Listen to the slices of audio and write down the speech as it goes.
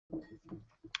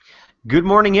Good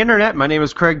morning, Internet. My name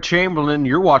is Craig Chamberlain.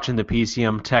 You're watching the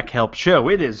PCM Tech Help Show.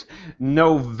 It is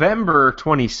November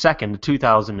 22nd,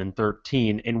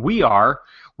 2013, and we are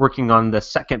working on the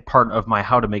second part of my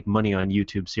How to Make Money on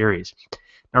YouTube series.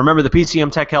 Now, remember, the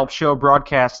PCM Tech Help Show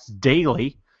broadcasts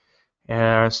daily.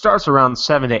 Starts around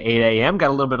 7 to 8 a.m. Got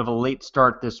a little bit of a late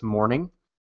start this morning,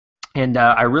 and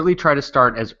I really try to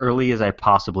start as early as I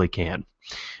possibly can.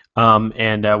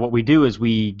 What we do is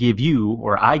we give you,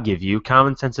 or I give you,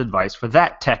 common sense advice for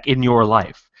that tech in your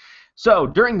life. So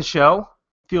during the show,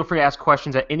 feel free to ask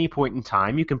questions at any point in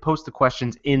time. You can post the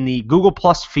questions in the Google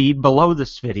Plus feed below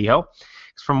this video.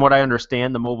 From what I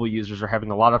understand, the mobile users are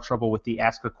having a lot of trouble with the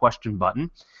Ask a Question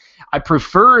button. I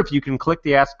prefer if you can click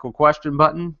the Ask a Question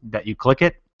button that you click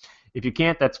it. If you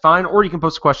can't, that's fine, or you can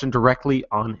post a question directly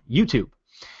on YouTube.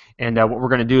 And what we're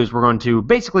going to do is we're going to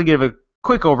basically give a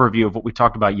quick overview of what we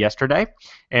talked about yesterday,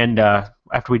 and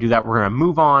after we do that, we're going to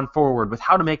move on forward with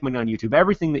how to make money on YouTube,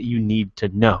 everything that you need to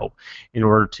know in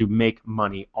order to make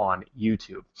money on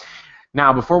YouTube.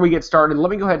 Now, before we get started, let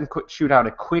me go ahead and shoot out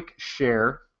a quick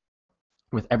share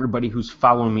with everybody who's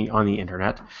following me on the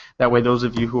internet. That way, those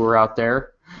of you who are out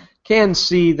there can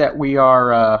see that we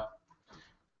are,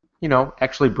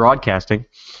 actually broadcasting.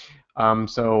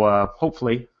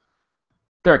 Hopefully,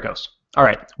 there it goes. All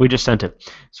right, we just sent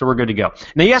it, so we're good to go.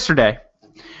 Now, yesterday,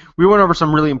 we went over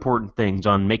some really important things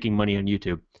on making money on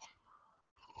YouTube.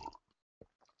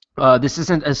 This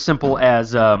isn't as simple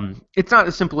as, it's not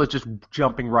as simple as just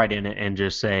jumping right in it and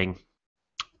just saying,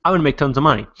 I'm going to make tons of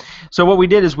money. So what we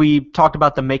did is we talked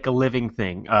about the make a living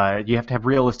thing. You have to have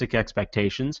realistic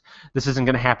expectations. This isn't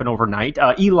going to happen overnight.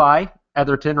 Eli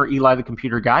Etherton, or Eli the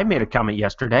Computer Guy, made a comment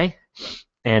yesterday,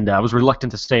 and I was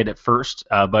reluctant to say it at first,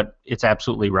 but it's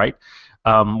absolutely right.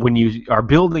 When you are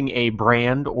building a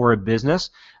brand or a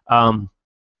business,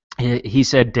 he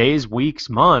said days, weeks,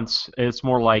 months. It's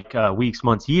more like weeks,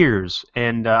 months, years,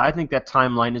 and I think that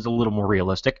timeline is a little more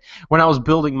realistic. When I was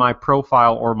building my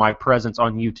profile or my presence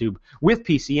on YouTube with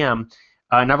PCM,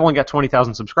 and I've only got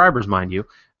 20,000 subscribers, mind you,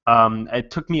 it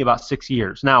took me about 6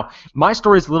 years. Now, my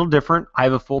story is a little different. I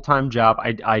have a full-time job.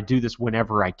 I do this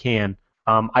whenever I can.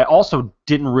 I also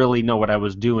didn't really know what I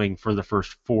was doing for the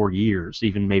first 4 years,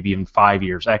 maybe even 5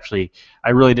 years. Actually, I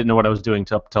really didn't know what I was doing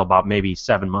till about maybe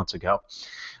 7 months ago.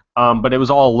 But it was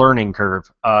all a learning curve.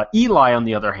 Eli, on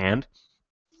the other hand,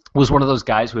 was one of those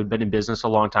guys who had been in business a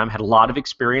long time, had a lot of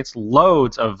experience,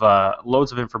 loads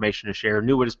of information to share,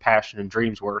 knew what his passion and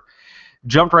dreams were.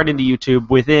 Jumped right into YouTube.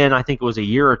 Within, I think it was a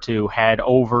year or two, had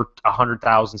over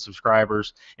 100,000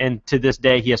 subscribers, and to this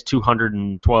day, he has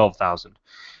 212,000.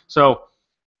 So,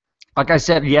 like I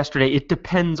said yesterday, it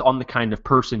depends on the kind of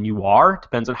person you are. It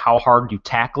depends on how hard you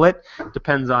tackle it. It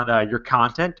depends on your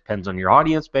content. Depends on your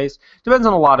audience base. Depends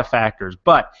on a lot of factors.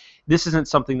 But this isn't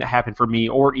something that happened for me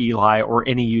or Eli or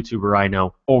any YouTuber I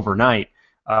know overnight.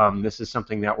 This is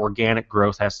something that organic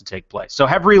growth has to take place. So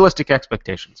have realistic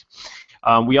expectations.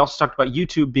 We also talked about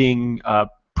YouTube being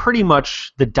pretty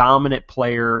much the dominant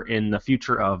player in the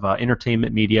future of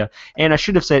entertainment media, and I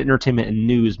should have said entertainment and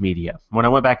news media. When I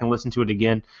went back and listened to it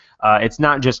again, it's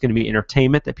not just going to be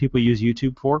entertainment that people use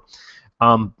YouTube for.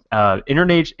 I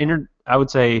would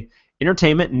say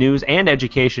entertainment, news, and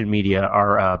education media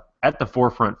are at the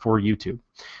forefront for YouTube.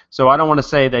 So I don't want to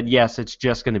say that, yes, it's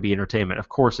just going to be entertainment. Of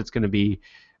course, it's going to be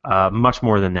much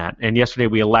more than that. And yesterday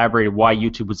we elaborated why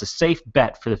YouTube was a safe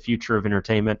bet for the future of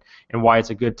entertainment and why it's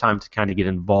a good time to kind of get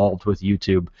involved with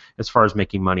YouTube as far as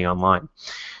making money online.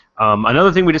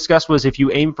 Another thing we discussed was if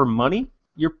you aim for money,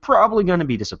 you're probably going to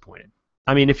be disappointed.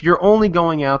 I mean, if you're only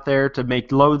going out there to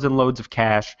make loads and loads of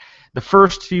cash, the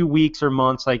first few weeks or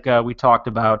months, like we talked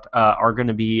about, are going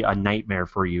to be a nightmare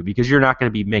for you because you're not going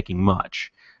to be making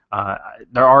much.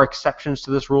 There are exceptions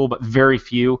to this rule, but very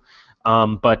few.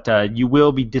 But you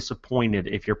will be disappointed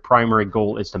if your primary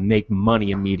goal is to make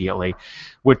money immediately,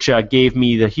 which gave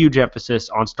me the huge emphasis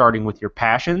on starting with your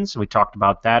passions. We talked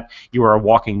about that. You are a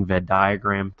walking Venn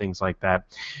diagram, things like that.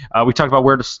 We talked about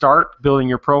where to start building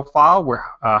your profile,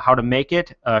 how to make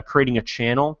it, creating a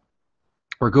channel,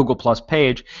 or Google Plus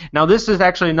page. Now, this is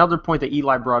actually another point that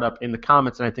Eli brought up in the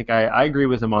comments, and I think I agree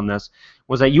with him on this,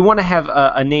 was that you want to have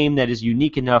a name that is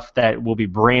unique enough that will be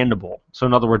brandable. So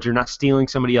in other words, you're not stealing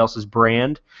somebody else's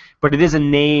brand, but it is a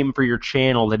name for your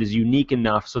channel that is unique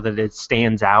enough so that it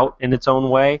stands out in its own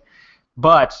way.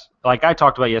 But, like I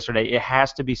talked about yesterday, it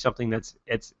has to be something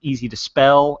it's easy to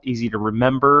spell, easy to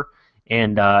remember,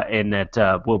 and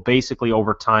that will basically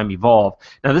over time evolve.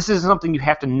 Now, this is something you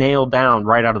have to nail down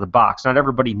right out of the box. Not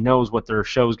everybody knows what their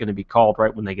show is going to be called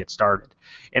right when they get started.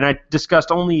 And I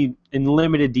discussed only in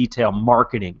limited detail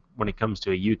marketing when it comes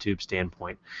to a YouTube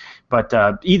standpoint. But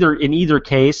in either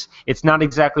case, it's not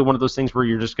exactly one of those things where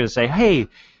you're just going to say, hey,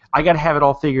 I got to have it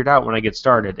all figured out when I get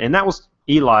started. And that was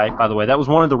Eli, by the way. That was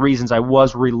one of the reasons I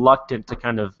was reluctant to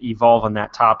kind of evolve on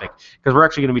that topic, because we're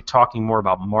actually going to be talking more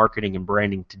about marketing and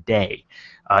branding today.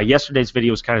 Yesterday's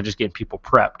video was kind of just getting people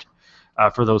prepped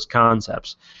for those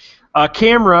concepts.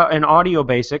 Camera and audio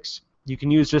basics. You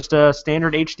can use just a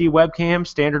standard HD webcam,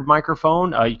 standard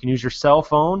microphone. You can use your cell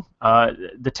phone.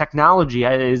 The technology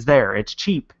is there. It's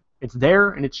cheap. It's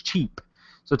there and it's cheap.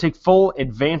 So take full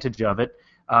advantage of it.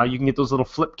 You can get those little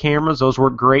flip cameras. Those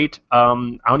work great. I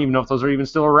don't even know if those are even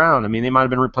still around. I mean, they might have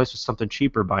been replaced with something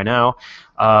cheaper by now.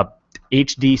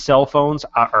 HD cell phones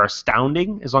are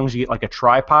astounding as long as you get like a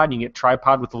tripod. You can get a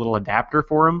tripod with a little adapter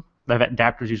for them. The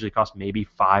adapters usually cost maybe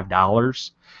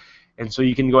 $5. And so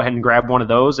you can go ahead and grab one of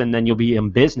those, and then you'll be in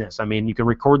business. I mean, you can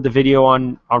record the video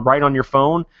right on your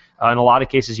phone. In a lot of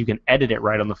cases, you can edit it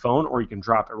right on the phone, or you can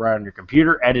drop it right on your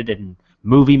computer, edit it in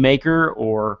Movie Maker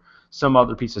or some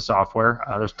other piece of software.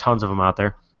 There's tons of them out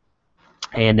there.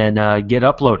 And then get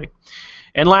uploading.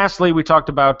 And lastly, we talked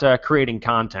about creating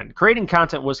content. Creating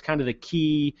content was kind of the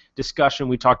key discussion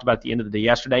we talked about at the end of the day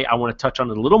yesterday. I want to touch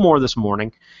on it a little more this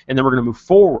morning, and then we're going to move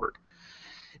forward.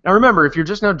 Now remember, if you're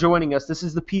just now joining us, this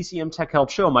is the PCM Tech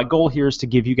Help Show. My goal here is to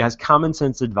give you guys common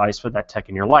sense advice for that tech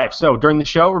in your life. So during the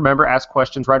show, remember, ask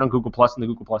questions right on Google Plus in the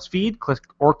Google Plus feed, click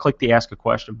the Ask a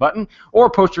Question button, or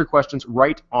post your questions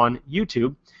right on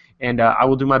YouTube. And I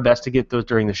will do my best to get those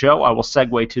during the show. I will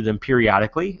segue to them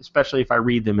periodically, especially if I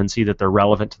read them and see that they're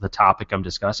relevant to the topic I'm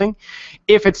discussing.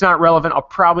 If it's not relevant, I'll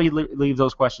probably leave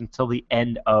those questions till the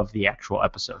end of the actual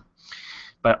episode.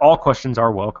 But all questions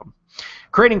are welcome.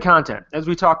 Creating content, as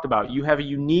we talked about, you have a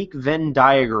unique Venn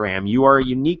diagram. You are a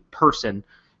unique person.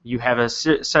 You have a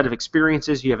set of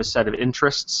experiences. You have a set of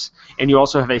interests, and you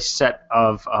also have a set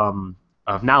of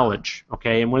knowledge.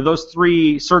 Okay, and when those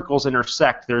three circles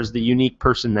intersect, there's the unique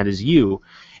person that is you,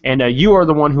 and you are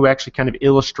the one who actually kind of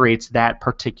illustrates that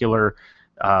particular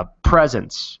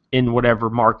presence in whatever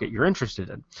market you're interested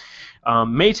in.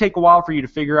 May take a while for you to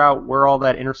figure out where all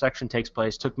that intersection takes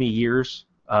place. Took me years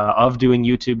of doing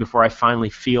YouTube before I finally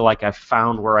feel like I've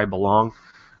found where I belong.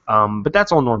 But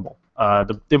that's all normal.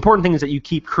 The important thing is that you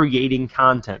keep creating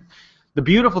content. The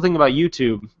beautiful thing about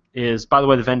YouTube is, by the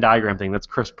way, the Venn diagram thing, that's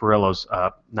Chris Perillo's,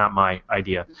 not my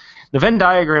idea. The Venn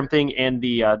diagram thing and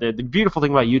the beautiful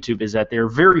thing about YouTube is that they're a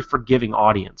very forgiving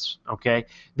audience, okay?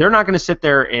 They're not going to sit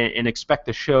there and expect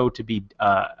the show to be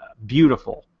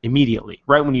beautiful immediately,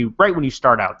 right when you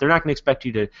start out. They're not going to expect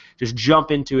you to just jump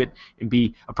into it and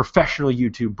be a professional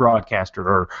YouTube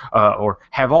broadcaster or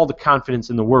have all the confidence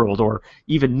in the world or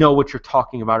even know what you're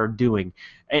talking about or doing.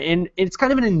 And it's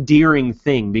kind of an endearing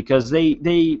thing because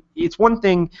it's one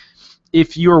thing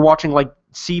if you're watching like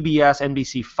CBS,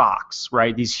 NBC, Fox,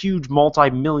 right? These huge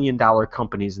multi-million-dollar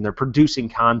companies, and they're producing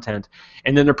content,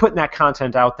 and then they're putting that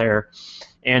content out there,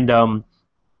 and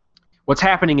what's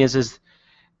happening is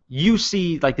you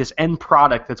see like this end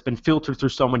product that's been filtered through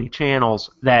so many channels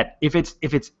that if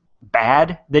it's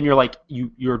bad, then you're like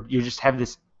you just have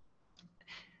this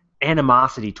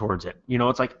animosity towards it. You know,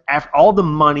 it's like after all the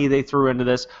money they threw into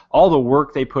this, all the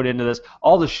work they put into this,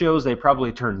 all the shows they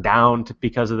probably turned down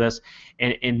because of this,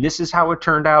 and this is how it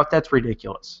turned out. That's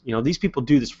ridiculous. You know, these people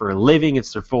do this for a living.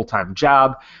 It's their full-time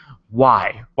job.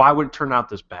 Why? Why would it turn out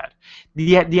this bad?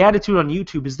 The attitude on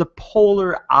YouTube is the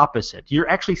polar opposite. You're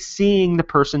actually seeing the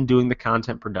person doing the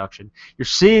content production. You're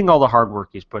seeing all the hard work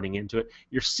he's putting into it.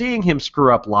 You're seeing him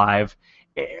screw up live,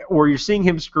 or you're seeing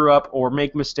him screw up or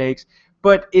make mistakes.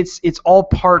 But it's all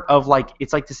part of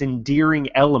it's like this endearing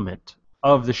element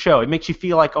of the show. It makes you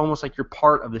feel like almost like you're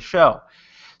part of the show.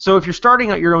 So if you're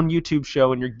starting out your own YouTube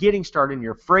show and you're getting started and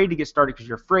you're afraid to get started because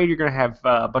you're afraid you're going to have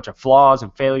a bunch of flaws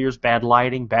and failures, bad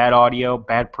lighting, bad audio,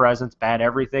 bad presence, bad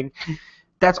everything,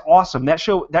 that's awesome. That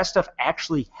stuff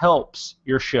actually helps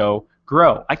your show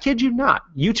grow. I kid you not.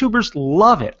 YouTubers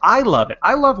love it. I love it.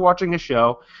 I love watching a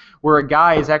show where a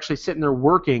guy is actually sitting there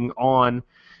working on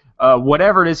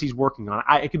whatever it is he's working on.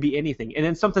 It could be anything. And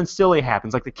then something silly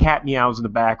happens, like the cat meows in the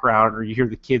background, or you hear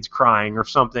the kids crying or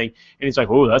something, and he's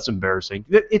like, oh, that's embarrassing.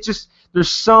 It's just,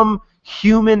 there's some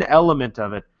human element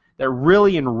of it that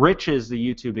really enriches the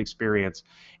YouTube experience.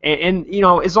 And you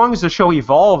know, as long as the show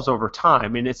evolves over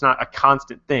time, and it's not a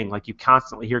constant thing, like you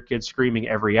constantly hear kids screaming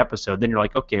every episode, then you're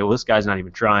like, okay, well, this guy's not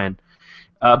even trying.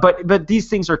 But these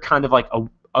things are kind of like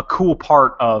a cool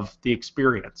part of the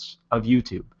experience of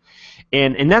YouTube.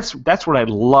 And that's what I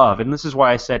love, and this is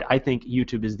why I said I think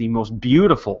YouTube is the most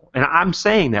beautiful, and I'm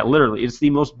saying that literally. It's the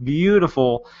most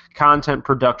beautiful content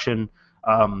production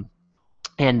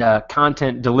and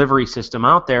content delivery system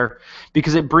out there,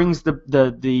 because it brings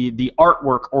the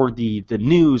artwork or the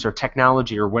news or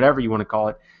technology or whatever you want to call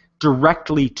it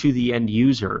directly to the end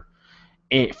user,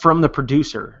 from the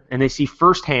producer, and they see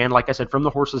firsthand, like I said, from the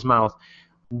horse's mouth,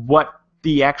 what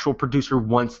the actual producer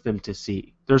wants them to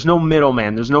see. There's no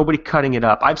middleman. There's nobody cutting it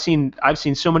up. I've seen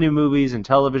so many movies and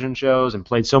television shows and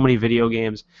played so many video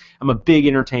games. I'm a big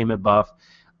entertainment buff,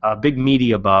 a big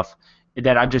media buff,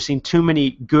 that I've just seen too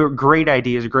many great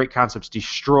ideas, great concepts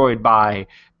destroyed by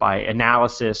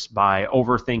analysis, by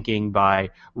overthinking, by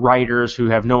writers who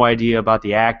have no idea about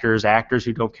the actors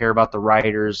who don't care about the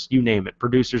writers, you name it,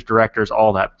 producers, directors,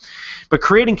 all that. But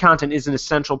creating content is an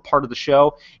essential part of the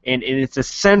show, and it's an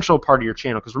essential part of your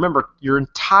channel, because remember, your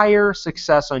entire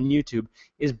success on YouTube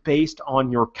is based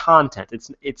on your content.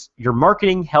 It's your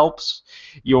marketing helps,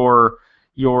 your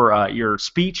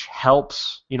speech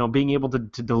helps, being able to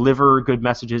deliver good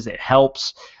messages, it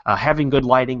helps, having good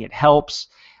lighting, it helps,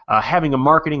 having a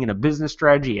marketing and a business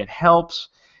strategy, it helps.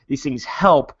 These things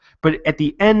help, but at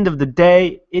the end of the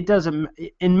day, it doesn't,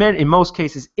 in most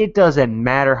cases, it doesn't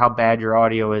matter how bad your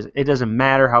audio is, it doesn't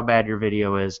matter how bad your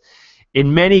video is.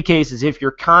 In many cases, if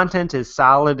your content is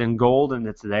solid and gold and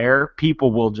it's there,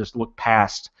 people will just look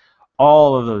past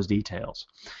all of those details.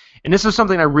 And this is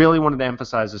something I really wanted to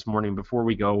emphasize this morning before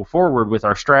we go forward with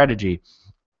our strategy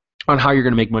on how you're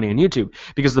going to make money on YouTube.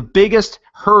 Because the biggest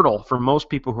hurdle for most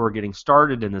people who are getting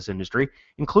started in this industry,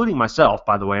 including myself,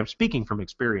 by the way, I'm speaking from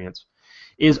experience,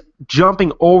 is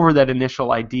jumping over that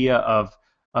initial idea of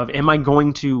am I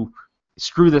going to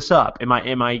screw this up? Am I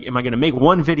going to make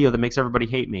one video that makes everybody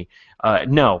hate me?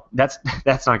 No, that's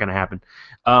not going to happen.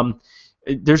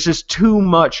 There's just too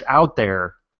much out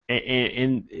there.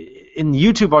 And the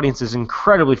YouTube audience is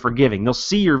incredibly forgiving. They'll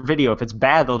see your video. If it's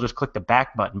bad, they'll just click the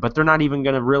back button. But they're not even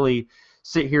going to really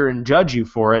sit here and judge you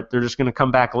for it. They're just going to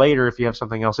come back later if you have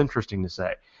something else interesting to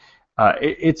say.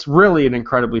 It's really an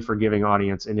incredibly forgiving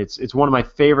audience, and it's one of my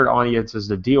favorite audiences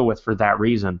to deal with for that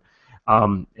reason.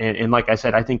 And like I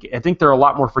said, I think they're a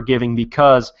lot more forgiving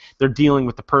because they're dealing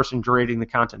with the person creating the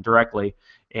content directly,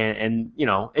 and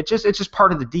it's just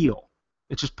part of the deal.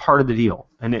 It's just part of the deal,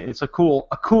 and it's a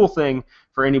cool thing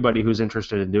for anybody who's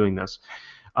interested in doing this.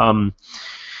 Now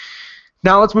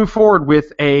let's move forward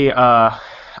with a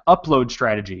upload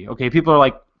strategy. Okay, people are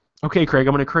like, okay, Craig,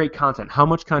 I'm going to create content. How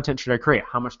much content should I create?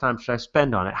 How much time should I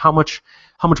spend on it? How much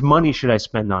money should I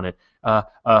spend on it?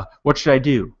 What should I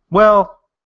do? Well,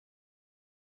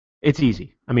 it's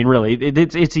easy. I mean, really,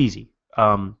 it's easy.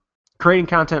 Creating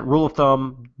content, rule of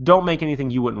thumb, don't make anything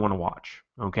you wouldn't want to watch.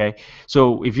 Okay,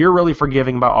 so if you're really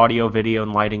forgiving about audio, video,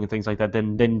 and lighting and things like that,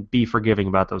 then be forgiving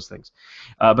about those things.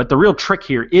 But the real trick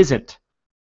here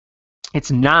it's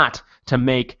not to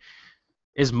make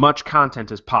as much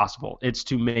content as possible. It's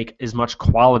to make as much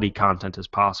quality content as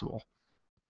possible.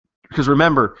 Because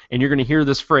remember, and you're going to hear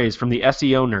this phrase from the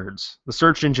SEO nerds, the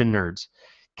search engine nerds,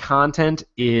 content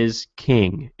is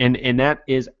king, and that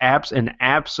is an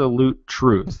absolute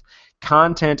truth.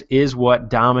 Content is what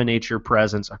dominates your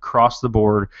presence across the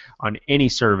board on any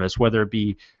service, whether it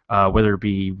be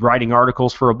writing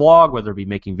articles for a blog, whether it be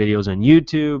making videos on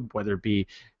YouTube, whether it be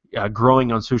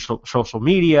growing on social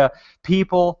media.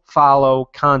 People follow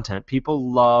content.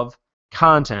 People love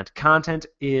content. Content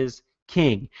is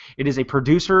king. It is a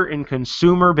producer and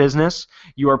consumer business.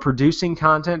 You are producing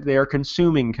content. They are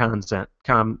consuming content.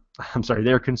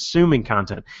 They are consuming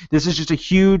content. This is just a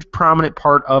huge, prominent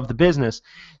part of the business.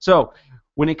 So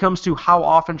when it comes to how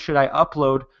often should I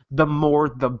upload, the more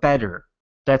the better.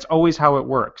 That's always how it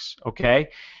works, okay?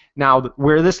 Now,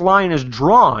 where this line is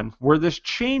drawn, where this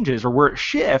changes or where it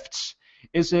shifts,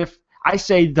 is if I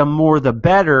say the more the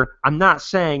better, I'm not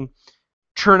saying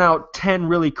churn out 10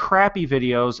 really crappy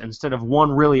videos instead of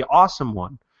one really awesome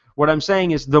one. What I'm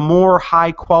saying is the more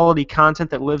high-quality content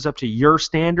that lives up to your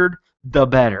standard, the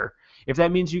better. If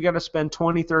that means you got to spend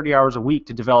 20, 30 hours a week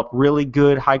to develop really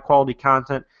good, high-quality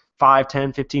content, 5,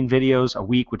 10, 15 videos a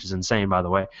week, which is insane, by the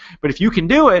way. But if you can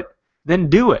do it, then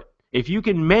do it. If you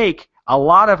can make a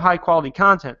lot of high-quality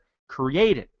content,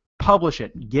 create it, publish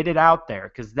it, get it out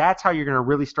there, because that's how you're going to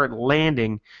really start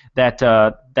landing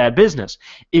that business.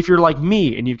 If you're like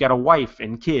me and you've got a wife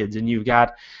and kids and you've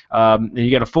got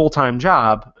a full-time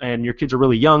job and your kids are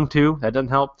really young too, that doesn't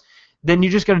help, then you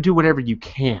just got to do whatever you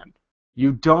can.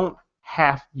 You don't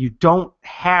have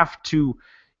to.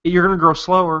 You're going to grow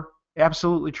slower.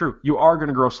 Absolutely true. You are going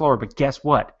to grow slower, but guess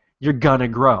what? You're going to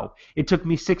grow. It took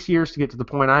me 6 years to get to the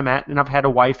point I'm at, and I've had a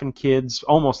wife and kids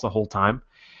almost the whole time.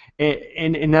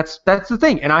 And that's the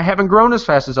thing. And I haven't grown as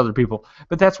fast as other people,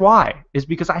 but that's why, is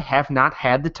because I have not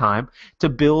had the time to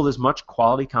build as much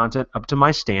quality content up to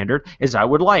my standard as I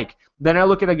would like. Then I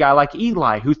look at a guy like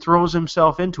Eli, who throws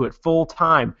himself into it full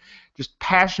time, just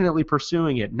passionately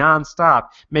pursuing it nonstop,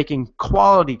 making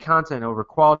quality content over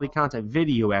quality content,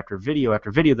 video after video after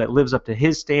video that lives up to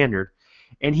his standard,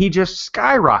 and he just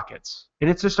skyrockets. And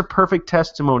it's just a perfect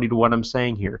testimony to what I'm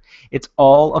saying here. It's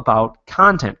all about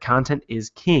content. Content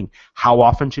is king. How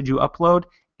often should you upload?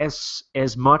 As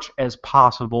much as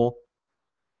possible,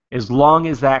 as long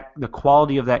as the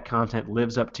quality of that content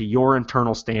lives up to your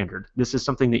internal standard. This is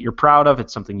something that you're proud of.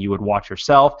 It's something you would watch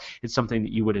yourself. It's something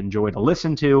that you would enjoy to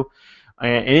listen to.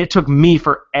 And it took me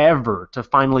forever to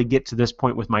finally get to this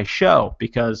point with my show,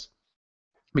 because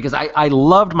I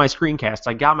loved my screencasts.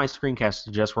 I got my screencasts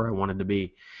to just where I wanted to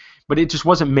be. But it just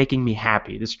wasn't making me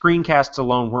happy. The screencasts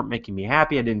alone weren't making me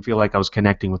happy. I didn't feel like I was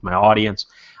connecting with my audience.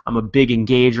 I'm a big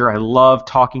engager. I love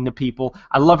talking to people.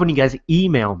 I love when you guys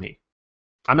email me.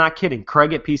 I'm not kidding.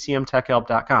 Craig at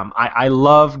PCMTechHelp.com. I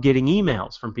love getting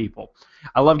emails from people.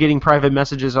 I love getting private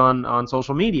messages on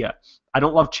social media. I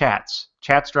don't love chats.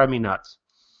 Chats drive me nuts.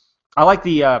 I like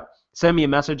the send me a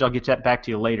message, I'll get that back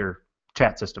to you later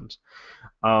chat systems.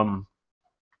 And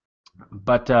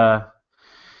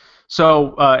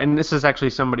this is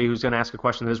actually somebody who's going to ask a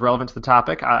question that is relevant to the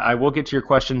topic. I will get to your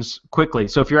questions quickly.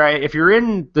 So if you're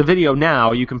in the video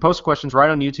now, you can post questions right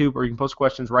on YouTube, or you can post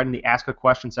questions right in the Ask a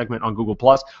Question segment on Google+,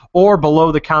 or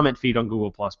below the comment feed on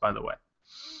Google+, by the way.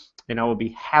 And I will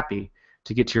be happy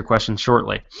to get to your questions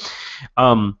shortly.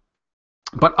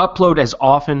 But upload as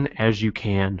often as you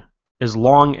can, as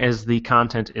long as the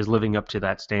content is living up to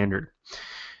that standard.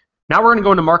 Now we're going to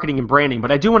go into marketing and branding,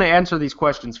 but I do want to answer these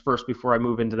questions first before I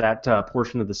move into that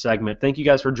portion of the segment. Thank you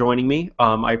guys for joining me.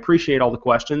 I appreciate all the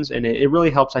questions, and it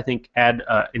really helps, I think, add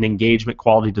an engagement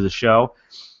quality to the show.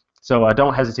 So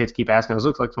don't hesitate to keep asking. It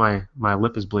looks like my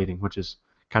lip is bleeding, which is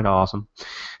kind of awesome.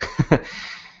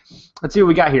 Let's see what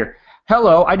we got here.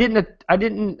 Hello, I didn't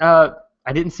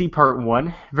see part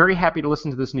 1. Very happy to listen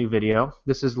to this new video.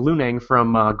 This is Lunang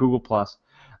from Google+.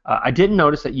 I didn't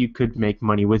notice that you could make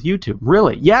money with YouTube.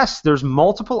 Really? Yes, there's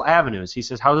multiple avenues. He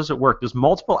says, how does it work? There's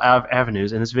multiple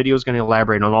avenues, and this video is going to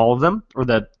elaborate on all of them, or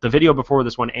the video before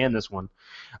this one and this one.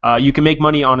 You can make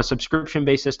money on a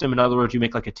subscription-based system. In other words, you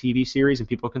make like a TV series and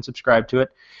people can subscribe to it.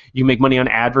 You can make money on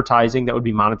advertising. That would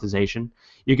be monetization.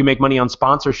 You can make money on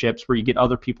sponsorships, where you get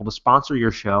other people to sponsor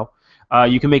your show.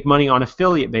 You can make money on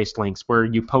affiliate-based links, where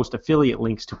you post affiliate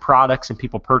links to products and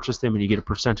people purchase them and you get a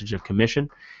percentage of commission.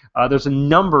 There's a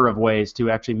number of ways to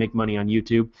actually make money on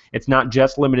YouTube. It's not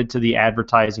just limited to the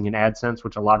advertising and AdSense,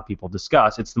 which a lot of people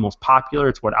discuss. It's the most popular.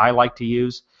 It's what I like to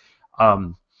use.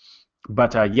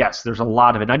 But yes, there's a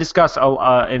lot of it. And I discussed in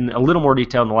a little more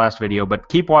detail in the last video, but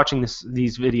keep watching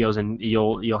these videos and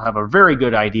you'll have a very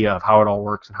good idea of how it all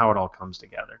works and how it all comes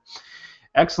together.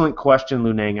 Excellent question,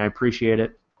 Lunang. I appreciate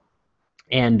it.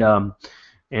 And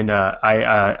again,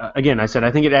 I said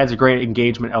I think it adds a great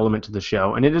engagement element to the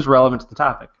show, and it is relevant to the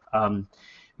topic.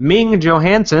 Ming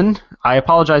Johansson, I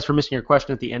apologize for missing your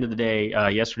question at the end of the day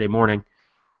yesterday morning.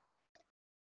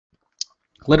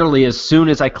 Literally, as soon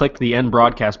as I clicked the end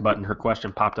broadcast button, her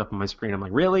question popped up on my screen. I'm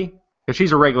like, really? Because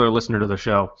she's a regular listener to the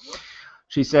show.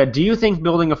 She said, do you think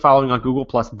building a following on Google+,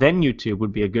 then YouTube,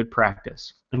 would be a good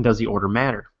practice? And does the order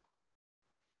matter?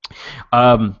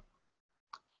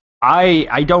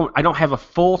 I don't have a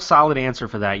full solid answer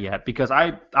for that yet, because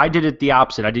I did it the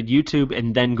opposite. I did YouTube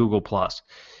and then Google+.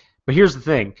 But here's the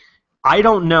thing. I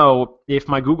don't know if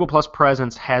my Google+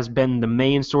 presence has been the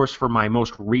main source for my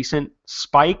most recent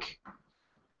spike,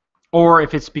 or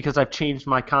if it's because I've changed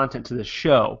my content to the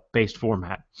show-based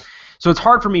format. So it's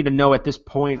hard for me to know at this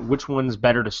point which one's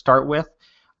better to start with.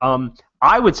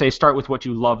 I would say start with what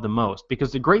you love the most,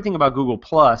 because the great thing about Google+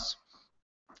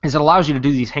 is it allows you to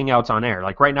do these hangouts on air.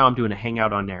 Like right now I'm doing a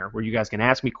hangout on air where you guys can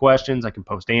ask me questions, I can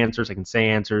post answers, I can say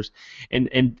answers.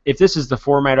 And if this is the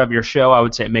format of your show, I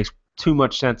would say it makes too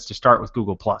much sense to start with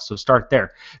Google+. So start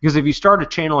there. Because if you start a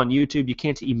channel on YouTube, you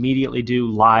can't immediately do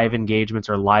live engagements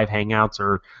or live hangouts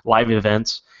or live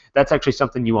events. That's actually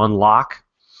something you unlock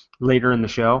later in the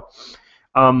show.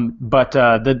 But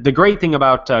the great thing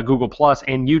about Google+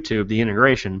 and YouTube, the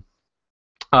integration,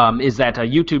 is that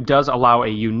YouTube does allow a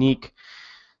unique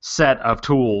set of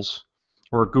tools,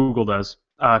 or Google does,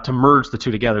 to merge the two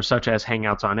together, such as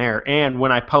Hangouts on Air. And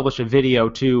when I publish a video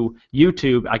to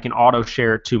YouTube, I can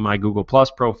auto-share it to my Google+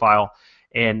 profile.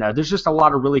 And there's just a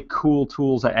lot of really cool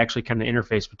tools that actually kind of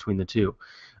interface between the two.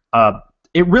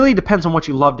 It really depends on what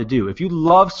you love to do. If you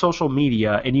love social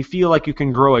media and you feel like you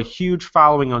can grow a huge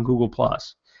following on Google+,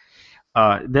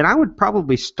 then I would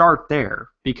probably start there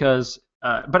because,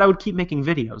 but I would keep making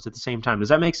videos at the same time. Does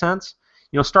that make sense?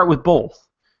 You know, start with both.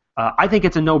 I think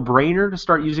it's a no-brainer to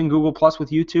start using Google Plus with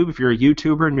YouTube. If you're a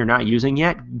YouTuber and you're not using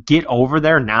yet, get over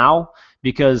there now,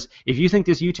 because if you think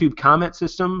this YouTube comment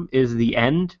system is the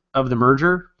end of the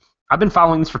merger, I've been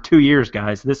following this for 2 years,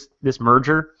 guys. This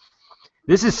merger,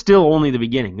 this is still only the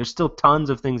beginning. There's still tons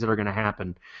of things that are going to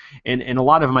happen, and a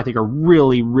lot of them I think are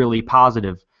really, really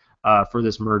positive for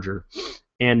this merger.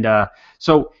 And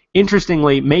so,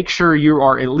 interestingly, make sure you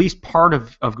are at least part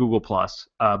of Google Plus.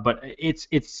 But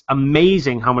it's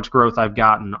amazing how much growth I've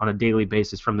gotten on a daily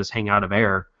basis from this Hangout of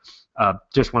Air,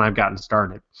 just when I've gotten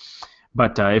started.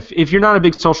 But if you're not a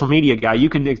big social media guy, you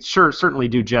can certainly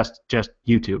do just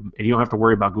YouTube, and you don't have to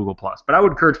worry about Google Plus. But I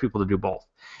would encourage people to do both.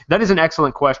 That is an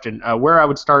excellent question. Where I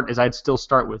would start is I'd still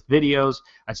start with videos.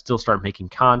 I'd still start making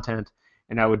content,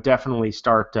 and I would definitely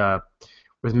start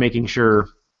with making sure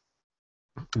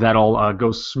that all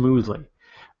goes smoothly.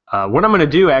 What I'm going to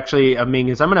do, actually, I mean,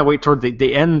 is I'm going to wait toward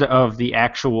the end of the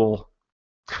actual.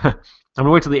 I'm going to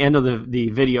wait till the end of the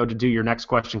video to do your next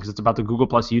question, because it's about the Google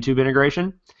Plus YouTube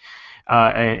integration.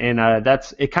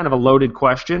 That's kind of a loaded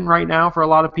question right now for a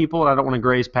lot of people, and I don't want to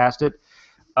graze past it.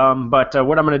 But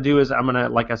what I'm going to do is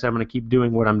like I said, I'm going to keep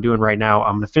doing what I'm doing right now.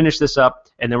 I'm going to finish this up,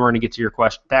 and then we're going to get to your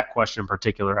question, that question in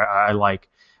particular I like,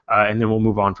 and then we'll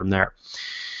move on from there.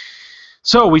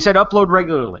 So we said upload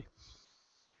regularly.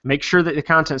 Make sure that the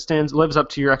content lives up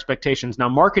to your expectations. Now,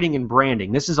 marketing and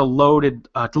branding. This is a loaded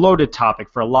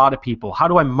topic for a lot of people. How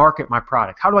do I market my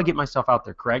product? How do I get myself out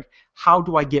there, Craig? How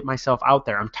do I get myself out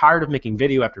there? I'm tired of making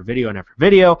video after video and after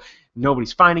video.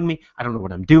 Nobody's finding me. I don't know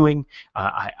what I'm doing.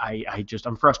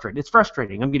 I'm frustrated. It's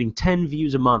frustrating. I'm getting 10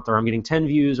 views a month, or I'm getting 10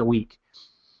 views a week.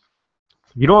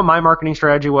 You know what my marketing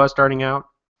strategy was starting out?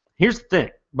 Here's the thing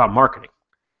about marketing.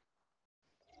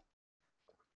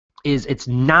 It's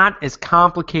not as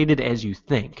complicated as you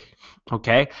think,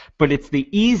 okay? But it's the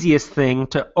easiest thing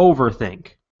to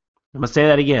overthink. I'm going to say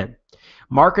that again.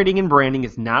 Marketing and branding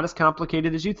is not as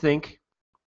complicated as you think,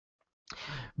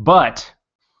 but,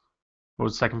 what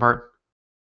was the second part?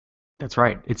 That's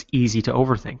right. It's easy to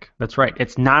overthink. That's right.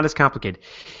 It's not as complicated.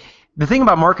 The thing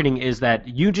about marketing is that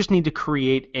you just need to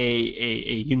create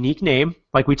a unique name,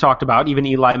 like we talked about. Even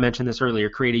Eli mentioned this earlier.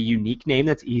 Create a unique name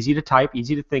that's easy to type,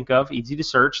 easy to think of, easy to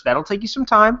search. That'll take you some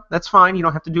time. That's fine. You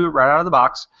don't have to do it right out of the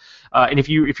box. And if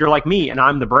you're like me and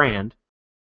I'm the brand,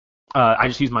 I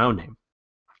just use my own name.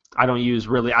 I don't use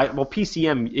well,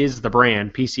 PCM is the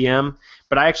brand, PCM,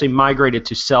 but I actually migrated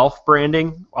to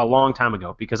self-branding a long time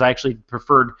ago because I actually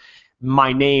preferred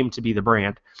my name to be the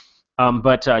brand.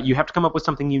 But you have to come up with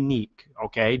something unique,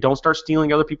 okay? Don't start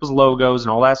stealing other people's logos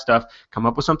and all that stuff. Come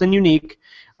up with something unique,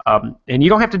 and you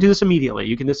don't have to do this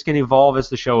immediately. This can evolve as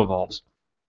the show evolves.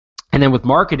 And then with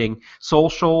marketing,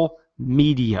 social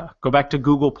media. Go back to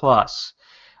Google+.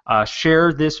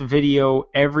 Share this video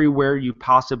everywhere you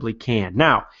possibly can.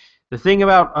 Now, the thing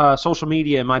about social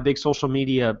media and my big social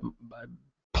media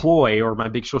ploy, or my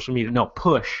big social media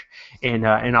push, and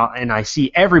I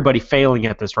see everybody failing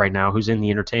at this right now who's in the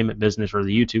entertainment business or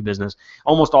the YouTube business,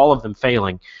 almost all of them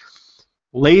failing.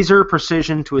 Laser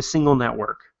precision to a single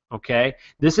network, okay?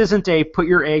 This isn't a put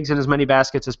your eggs in as many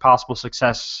baskets as possible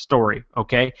success story,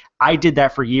 okay? I did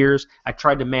that for years. I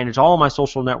tried to manage all of my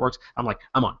social networks. I'm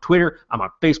on Twitter, I'm on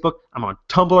Facebook, I'm on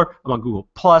Tumblr, I'm on Google+,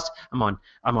 I'm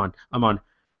on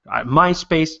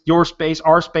MySpace, your space,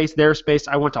 our space, their space.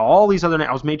 I went to all these other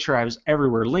networks. I made sure I was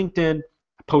everywhere. LinkedIn.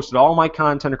 I posted all my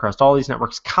content across all these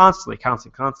networks constantly.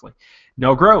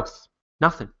 No growth.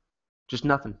 Nothing. Just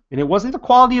nothing. And it wasn't the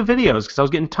quality of videos, because I was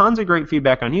getting tons of great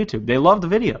feedback on YouTube. They loved the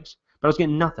videos, but I was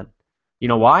getting nothing. You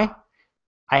know why?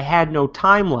 I had no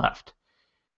time left.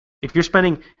 If you're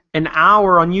spending an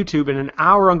hour on YouTube and an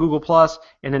hour on Google+,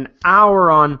 and an hour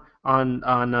on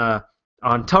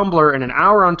Tumblr, and an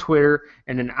hour on Twitter,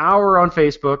 and an hour on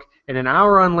Facebook, and an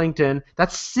hour on LinkedIn,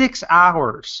 that's 6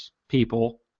 hours,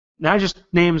 people. Now I just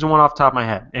names one off the top of my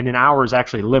head, and an hour is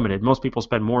actually limited. Most people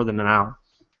spend more than an hour.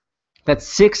 That's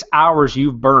 6 hours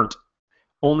you've burnt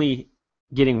only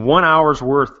getting 1 hour's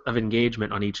worth of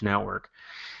engagement on each network.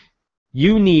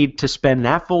 You need to spend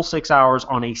that full 6 hours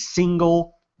on a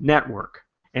single network.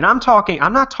 And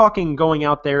I'm not talking going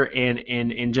out there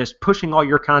and just pushing all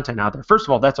your content out there. First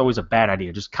of all, that's always a bad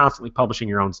idea, just constantly publishing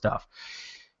your own stuff.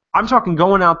 I'm talking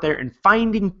going out there and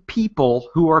finding people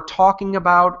who are talking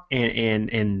about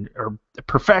and or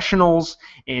professionals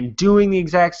and doing the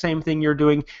exact same thing you're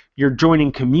doing. You're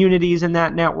joining communities in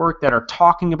that network that are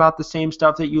talking about the same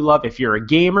stuff that you love. If you're a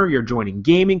gamer, you're joining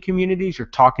gaming communities. You're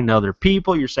talking to other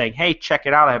people. You're saying, hey, check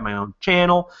it out. I have my own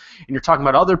channel. And you're talking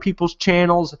about other people's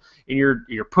channels. And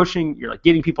you're pushing, you're like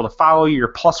getting people to follow you. You're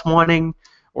plus oneing,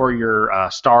 or you're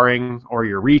starring, or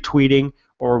you're retweeting,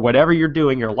 or whatever you're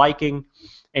doing, you're liking.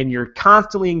 And you're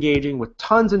constantly engaging with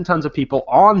tons and tons of people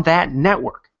on that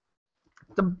network.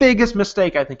 The biggest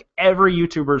mistake I think every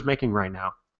YouTuber is making right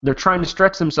now. They're trying to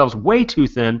stretch themselves way too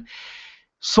thin.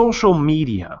 Social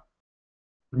media,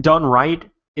 done right,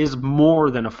 is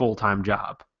more than a full-time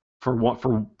job for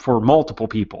multiple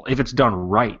people. If it's done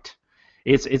right,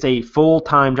 it's a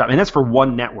full-time job, and that's for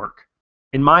one network.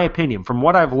 In my opinion, from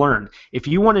what I've learned, if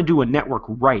you want to do a network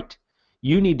right,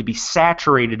 you need to be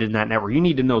saturated in that network. You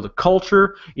need to know the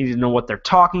culture. You need to know what they're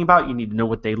talking about. You need to know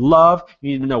what they love.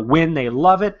 You need to know when they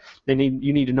love it. You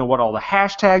need to know what all the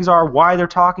hashtags are, why they're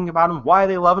talking about them, why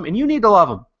they love them, and you need to love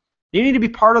them. You need to be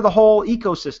part of the whole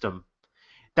ecosystem.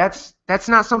 That's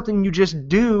not something you just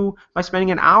do by spending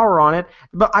an hour on it.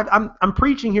 But I'm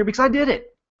preaching here because I did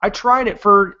it. I tried it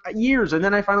for years, and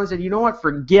then I finally said, you know what?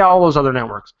 Forget all those other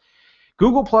networks.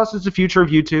 Google Plus is the future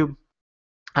of YouTube.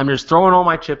 I'm just throwing all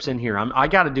my chips in here. I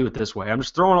got to do it this way. I'm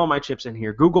just throwing all my chips in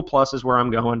here. Google Plus is where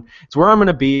I'm going. It's where I'm going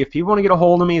to be. If people want to get a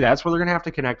hold of me, that's where they're going to have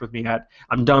to connect with me at.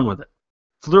 I'm done with it.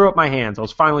 Threw up my hands. I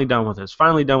was finally done with it. I was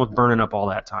finally done with burning up all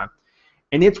that time.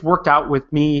 And it's worked out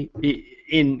with me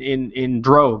in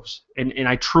droves. And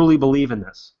I truly believe in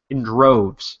this. In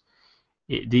droves.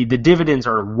 The dividends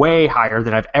are way higher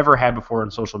than I've ever had before in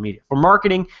social media. For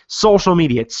marketing, social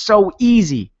media, it's so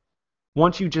easy.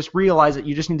 Once you just realize that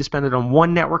you just need to spend it on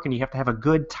one network and you have to have a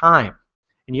good time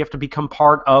and you have to become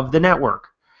part of the network.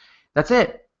 That's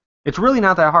it. It's really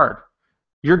not that hard.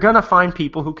 You're going to find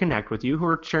people who connect with you who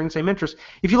are sharing the same interests.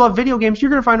 If you love video games,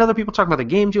 you're going to find other people talking about the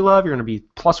games you love. You're going to be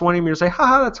plus one, and you're going to say,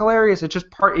 haha, that's hilarious. It's just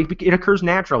it occurs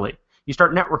naturally. You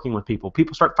start networking with people.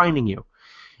 People start finding you.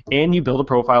 And you build a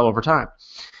profile over time.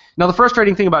 Now, the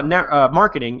frustrating thing about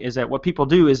marketing is that what people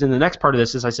do is in the next part of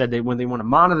this, as I said, when they want to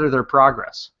monitor their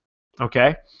progress.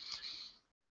 Okay?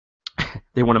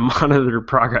 They want to monitor their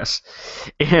progress.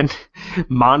 And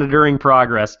monitoring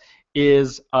progress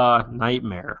is a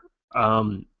nightmare.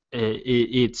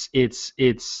 It's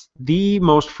the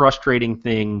most frustrating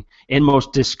thing and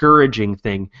most discouraging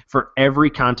thing for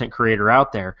every content creator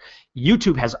out there.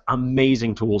 YouTube has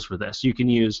amazing tools for this. You can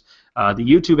use the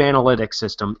YouTube analytics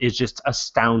system is just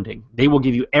astounding. They will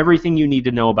give you everything you need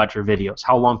to know about your videos,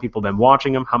 how long people have been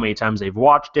watching them, how many times they've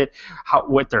watched it,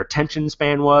 what their attention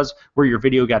span was, where your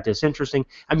video got disinteresting.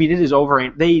 I mean, it is they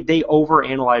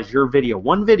overanalyze your video,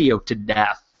 one video, to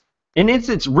death. And it's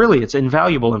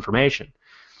invaluable information.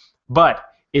 But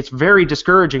it's very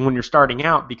discouraging when you're starting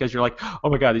out because you're like, oh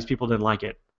my God, these people didn't like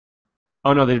it.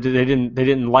 Oh no, they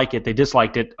didn't like it. They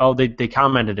disliked it. Oh, they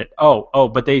commented it. Oh,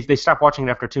 but they stopped watching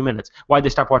it after 2 minutes. Why'd they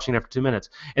stop watching it after 2 minutes?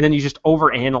 And then you just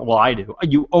overanalyze. Well, I do.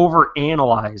 You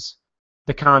overanalyze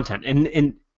the content.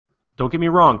 And don't get me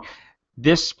wrong,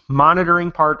 this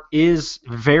monitoring part is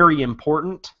very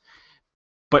important.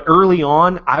 But early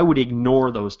on, I would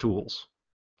ignore those tools.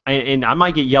 And I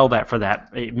might get yelled at for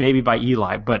that, maybe by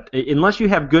Eli. But unless you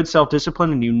have good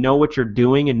self-discipline and you know what you're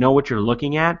doing and know what you're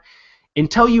looking at,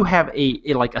 until you have a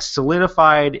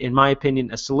solidified, in my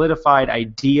opinion, a solidified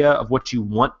idea of what you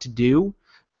want to do,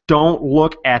 don't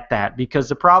look at that. Because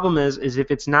the problem is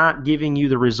if it's not giving you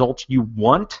the results you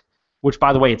want, which,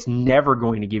 by the way, it's never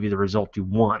going to give you the result you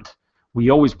want.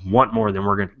 We always want more than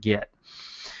we're going to get.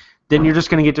 Then you're just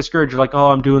going to get discouraged. You're like,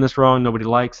 oh, I'm doing this wrong. Nobody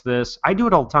likes this. I do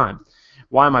it all the time.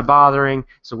 Why am I bothering?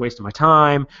 It's a waste of my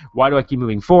time. Why do I keep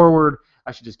moving forward?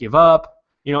 I should just give up.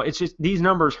 You know, it's just these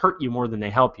numbers hurt you more than they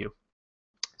help you.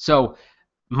 So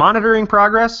monitoring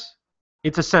progress,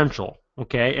 it's essential,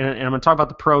 okay? And I'm going to talk about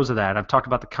the pros of that. I've talked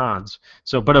about the cons.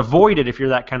 But avoid it if you're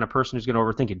that kind of person who's going to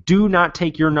overthink it. Do not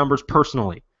take your numbers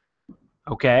personally,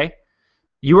 okay?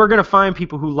 You are going to find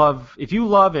people who if you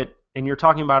love it and you're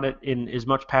talking about it in as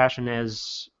much passion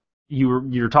as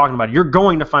you're talking about it, you're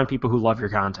going to find people who love your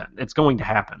content. It's going to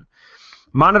happen.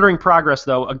 Monitoring progress,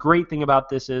 though, a great thing about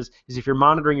this is if you're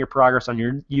monitoring your progress on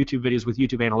your YouTube videos with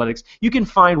YouTube Analytics, you can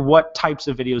find what types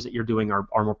of videos that you're doing are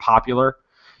more popular.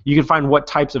 You can find what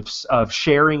types of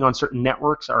sharing on certain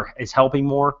networks is helping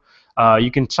more.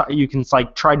 You can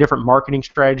try different marketing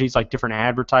strategies, like different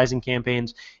advertising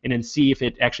campaigns, and then see if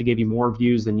it actually gave you more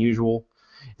views than usual.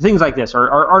 Things like this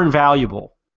are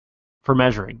invaluable for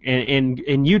measuring, and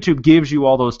YouTube gives you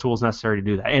all those tools necessary to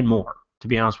do that and more, to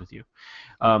be honest with you.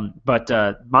 But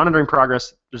monitoring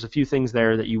progress, there's a few things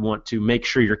there that you want to make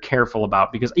sure you're careful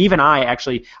about, because even I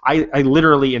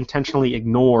literally intentionally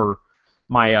ignore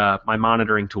my my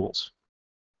monitoring tools.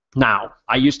 Now,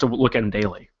 I used to look at them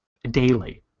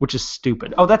daily, which is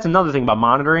stupid. Oh, that's another thing about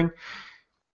monitoring.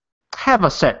 Have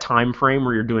a set time frame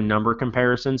where you're doing number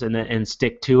comparisons and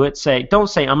stick to it. Don't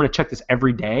say I'm going to check this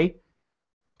every day,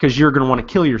 because you're going to want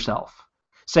to kill yourself.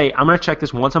 Say I'm going to check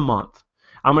this once a month.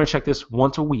 I'm going to check this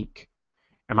once a week.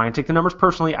 Am I going to take the numbers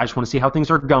personally? I just want to see how things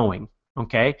are going,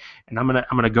 okay? And I'm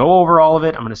gonna go over all of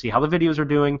it. I'm going to see how the videos are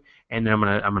doing, and then I'm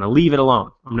gonna leave it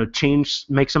alone. I'm going to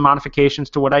make some modifications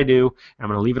to what I do, and I'm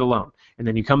going to leave it alone. And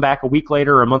then you come back a week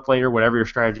later or a month later, whatever your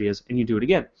strategy is, and you do it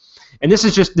again. And this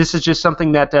is just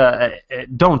something that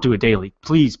don't do it daily.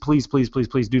 Please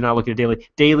do not look at it daily.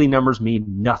 Daily numbers mean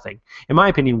nothing. In my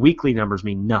opinion, weekly numbers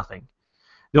mean nothing.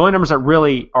 The only numbers that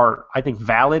really are, I think,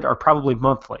 valid are probably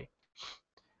monthly.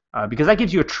 Because that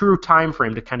gives you a true time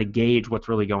frame to kind of gauge what's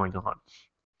really going on.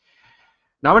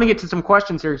 Now I'm going to get to some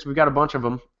questions here because we've got a bunch of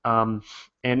them, and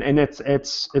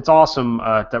it's awesome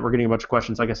that we're getting a bunch of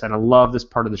questions. Like I said, I love this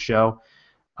part of the show.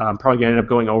 I'm probably going to end up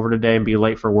going over today and be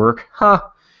late for work.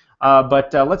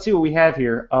 But let's see what we have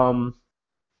here.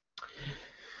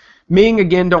 Ming,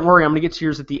 again, don't worry, I'm going to get to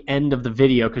yours at the end of the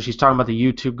video because she's talking about the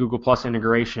YouTube Google Plus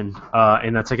integration,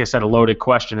 and that's, like I said, a loaded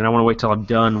question, and I want to wait till I'm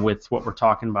done with what we're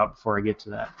talking about before I get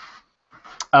to that.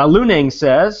 Lunang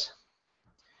says,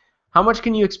 how much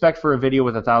can you expect for a video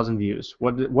with 1,000 views?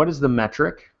 What is the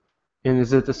metric, and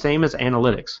is it the same as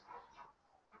analytics?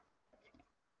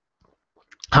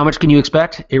 How much can you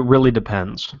expect? It really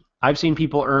depends. I've seen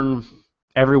people earn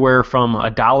everywhere from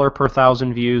 $1 per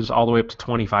 1,000 views all the way up to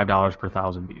 $25 per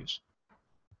 1,000 views.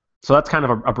 So that's kind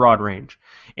of a broad range.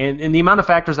 And the amount of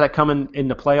factors that come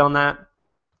into play on that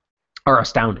are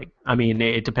astounding. I mean,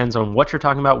 it depends on what you're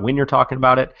talking about, when you're talking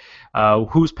about it,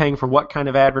 who's paying for what kind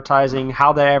of advertising,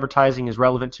 how that advertising is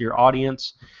relevant to your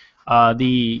audience.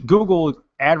 The Google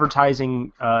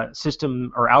advertising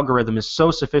system or algorithm is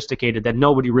so sophisticated that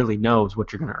nobody really knows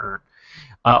what you're going to earn.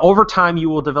 Over time, you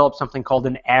will develop something called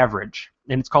an average,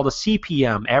 and it's called a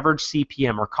CPM, average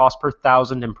CPM, or cost per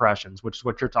 1,000 impressions, which is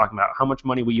what you're talking about. How much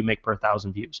money will you make per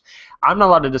 1,000 views? I'm not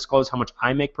allowed to disclose how much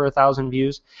I make per 1,000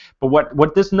 views, but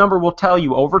what this number will tell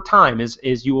you over time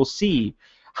is you will see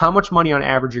how much money on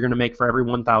average you're going to make for every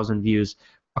 1,000 views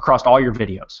across all your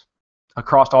videos,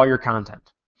 across all your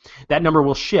content. That number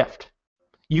will shift.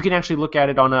 You can actually look at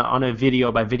it on a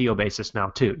video by video basis now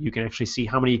too. You can actually see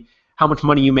how much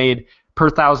money you made per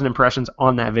 1,000 impressions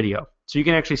on that video. So you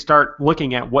can actually start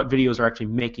looking at what videos are actually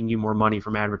making you more money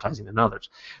from advertising than others.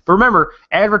 But remember,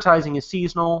 advertising is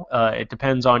seasonal. It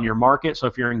depends on your market. So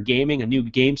if you're in gaming, a new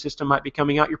game system might be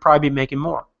coming out, you'll probably be making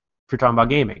more if you're talking about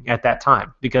gaming at that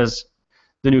time, because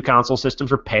the new console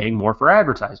systems are paying more for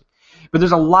advertising. But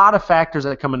there's a lot of factors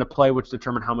that come into play which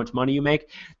determine how much money you make.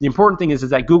 The important thing is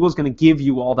that Google's going to give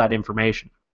you all that information.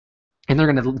 And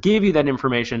they're going to give you that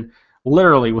information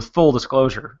literally with full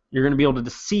disclosure. You're going to be able to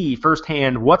see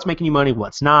firsthand what's making you money,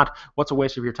 what's not, what's a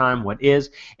waste of your time, what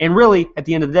is. And really, at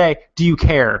the end of the day, do you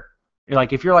care?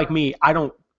 Like, if you're like me,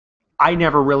 I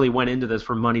never really went into this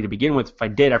for money to begin with. If I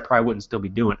did, I probably wouldn't still be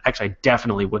doing it. Actually, I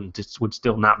definitely would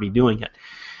still not be doing it.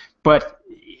 But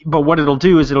what it'll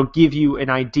do is it'll give you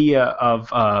an idea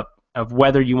of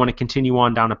whether you want to continue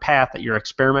on down a path that you're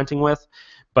experimenting with.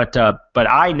 But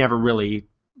I never really,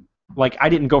 like, I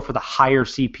didn't go for the higher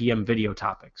CPM video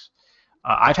topics.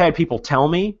 I've had people tell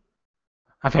me,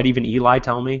 I've had even Eli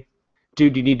tell me,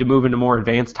 dude, you need to move into more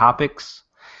advanced topics.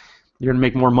 You're gonna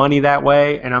make more money that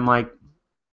way. And I'm like,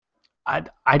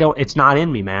 I don't. It's not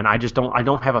in me, man. I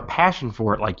don't have a passion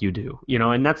for it like you do, you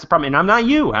know. And that's the problem. And I'm not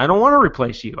you. I don't want to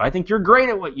replace you. I think you're great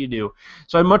at what you do.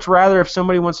 So I'd much rather, if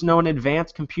somebody wants to know an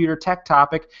advanced computer tech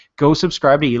topic, go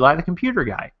subscribe to Eli the Computer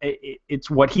Guy. It's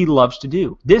what he loves to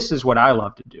do. This is what I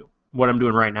love to do. What I'm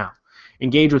doing right now.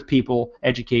 Engage with people,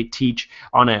 educate, teach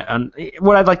on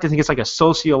what I'd like to think is like a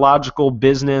sociological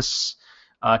business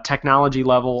technology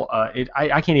level.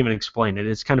 I can't even explain it.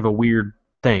 It's kind of a weird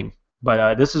thing.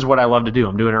 But this is what I love to do.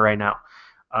 I'm doing it right now.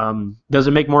 Does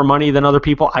it make more money than other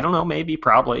people? I don't know. Maybe.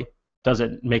 Probably. Does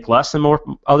it make less than more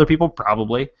other people?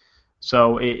 Probably.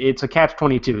 So it's a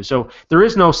catch-22. So there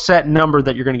is no set number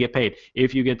that you're going to get paid.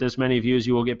 If you get this many views,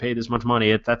 you will get paid this much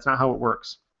money. That's not how it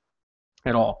works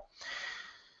at all.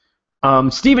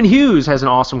 Stephen Hughes has an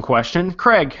awesome question.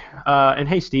 Craig, and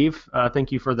hey, Steve,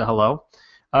 thank you for the hello.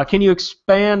 Can you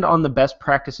expand on the best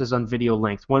practices on video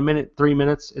length? 1 minute, 3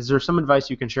 minutes? Is there some advice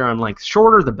you can share on length?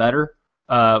 Shorter the better,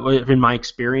 in my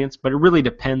experience, but it really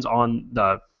depends on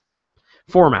the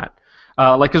format.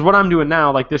 Like, because what I'm doing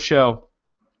now, like this show,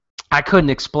 I couldn't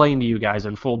explain to you guys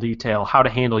in full detail how to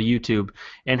handle YouTube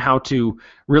and how to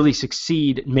really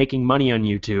succeed making money on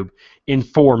YouTube in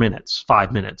 4 minutes,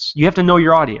 5 minutes. You have to know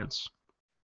your audience.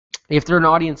 If they're an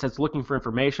audience that's looking for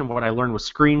information, what I learned with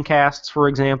screencasts, for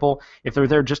example, if they're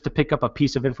there just to pick up a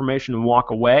piece of information and walk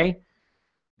away,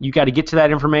 you got to get to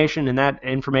that information and that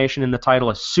information in the title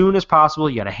as soon as possible.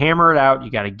 You got to hammer it out.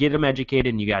 You got to get them educated,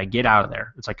 and you got to get out of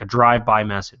there. It's like a drive-by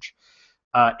message.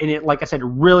 And it, like I said, it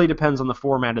really depends on the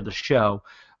format of the show.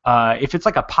 If it's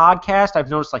like a podcast, I've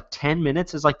noticed like 10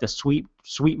 minutes is like the sweet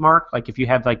mark. Like if you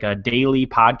have like a daily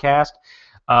podcast.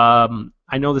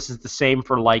 I know this is the same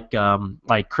for like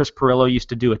Chris Pirillo used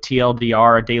to do a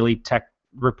TLDR, a daily tech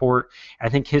report. I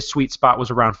think his sweet spot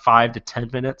was around 5 to 10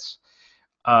 minutes.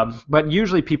 But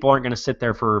usually people aren't going to sit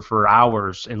there for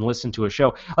hours and listen to a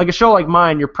show. Like a show like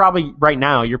mine, you're probably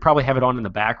have it on in the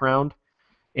background.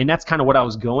 And that's kind of what I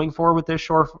was going for with this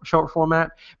short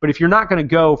format. But if you're not going to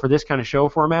go for this kind of show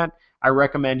format, I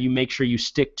recommend you make sure you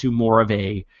stick to more of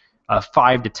a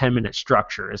 5 to 10 minute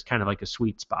structure is kind of like a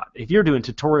sweet spot. If you're doing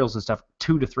tutorials and stuff,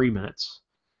 2 to 3 minutes.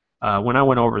 When I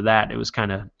went over that, it was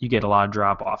kind of, you get a lot of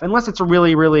drop off. Unless it's a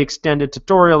really, really extended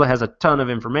tutorial that has a ton of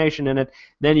information in it,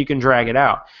 then you can drag it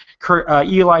out.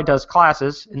 Eli does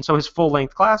classes, and so his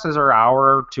full-length classes are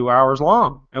hour or 2 hours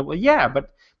long. Well, yeah,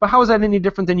 but how is that any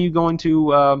different than you going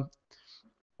to, a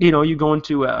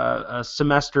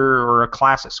semester or a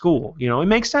class at school? It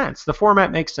makes sense. The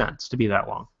format makes sense to be that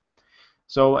long.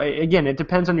 So again, it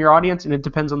depends on your audience and it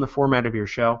depends on the format of your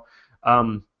show.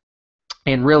 And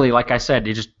really, like I said,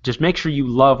 you just make sure you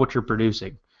love what you're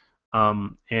producing,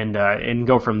 and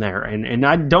go from there. And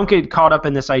I don't get caught up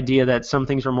in this idea that some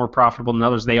things are more profitable than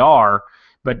others. They are,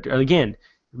 but again,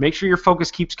 make sure your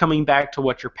focus keeps coming back to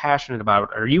what you're passionate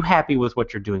about. Are you happy with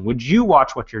what you're doing? Would you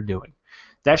watch what you're doing?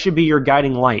 That should be your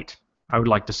guiding light, I would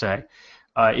like to say.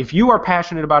 If you are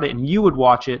passionate about it and you would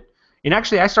watch it, and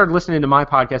actually I started listening to my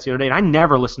podcast the other day, and I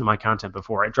never listened to my content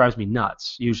before. It drives me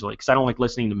nuts, usually, because I don't like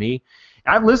listening to me.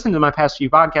 And I've listened to my past few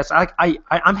podcasts.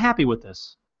 I'm happy with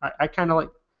this. I kind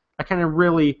of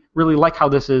really like how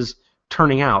this is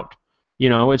turning out.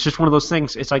 It's just one of those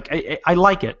things. It's like I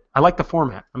like it. I like the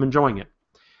format. I'm enjoying it.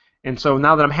 And so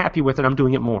now that I'm happy with it, I'm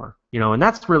doing it more. And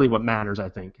that's really what matters, I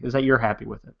think, is that you're happy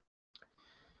with it.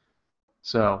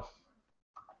 So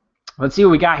let's see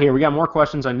what we got here. We got more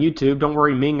questions on YouTube. Don't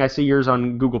worry, Ming, I see yours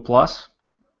on Google+.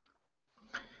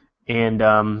 And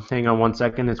hang on one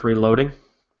second, it's reloading.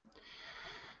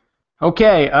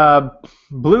 Okay,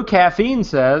 Blue Caffeine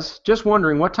says, just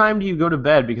wondering, what time do you go to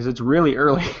bed? Because it's really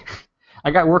early. I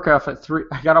got off work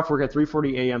at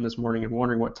 3:40 a.m. this morning and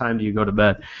wondering what time do you go to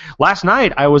bed. Last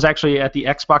night I was actually at the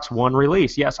Xbox One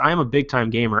release. Yes, I am a big time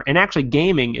gamer, and actually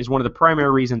gaming is one of the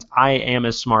primary reasons I am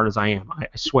as smart as I am. I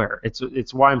swear,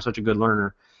 it's why I'm such a good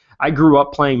learner. I grew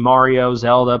up playing Mario,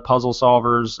 Zelda, puzzle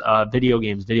solvers, video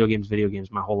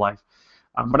games my whole life.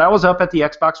 But I was up at the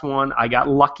Xbox One. I got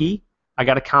lucky. I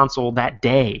got a console that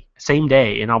day, same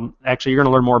day, and you're going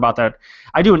to learn more about that.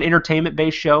 I do an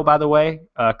entertainment-based show, by the way,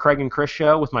 Craig and Chris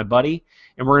show with my buddy,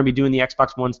 and we're going to be doing the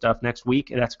Xbox One stuff next week,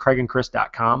 and that's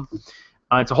craigandchris.com.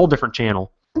 It's a whole different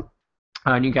channel,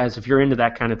 and you guys, if you're into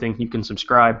that kind of thing, you can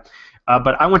subscribe.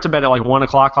 But I went to bed at like 1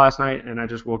 o'clock last night, and I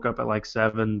just woke up at like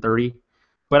 7:30.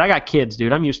 But I got kids,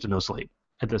 dude. I'm used to no sleep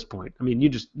at this point. I mean, you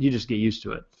just get used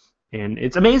to it, and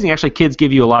it's amazing. Actually, kids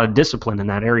give you a lot of discipline in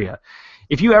that area.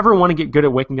 If you ever want to get good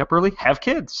at waking up early, have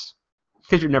kids,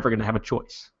 because you're never going to have a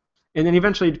choice. And then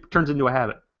eventually it turns into a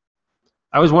habit.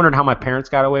 I always wondered how my parents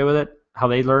got away with it, how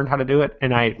they learned how to do it,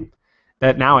 and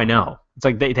now I know. It's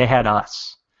like they had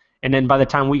us. And then by the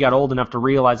time we got old enough to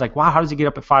realize, like, wow, how does he get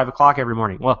up at 5 o'clock every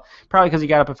morning? Well, probably because he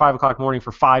got up at 5 o'clock morning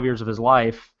for 5 years of his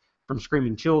life from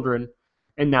screaming children,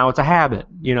 and now it's a habit.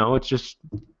 It's just,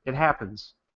 it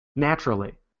happens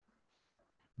naturally.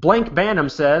 Blank Bantam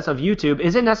says of YouTube,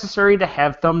 is it necessary to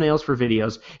have thumbnails for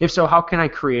videos? If so, how can I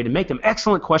create and make them?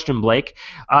 Excellent question, Blake.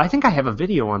 I think I have a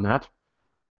video on that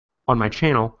on my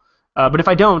channel. But if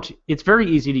I don't, it's very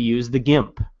easy to use the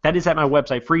GIMP. That is at my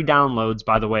website. Free downloads,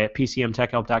 by the way, at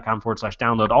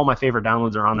pcmtechhelp.com/download. All my favorite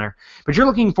downloads are on there. But you're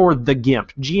looking for the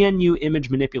GIMP, GNU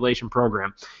Image Manipulation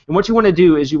Program. And what you want to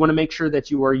do is you want to make sure that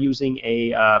you are using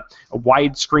a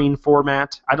widescreen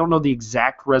format. I don't know the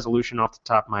exact resolution off the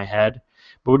top of my head.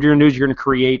 But what you're going to do is you're going to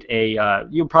create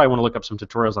you'll probably want to look up some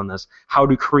tutorials on this, how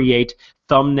to create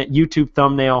YouTube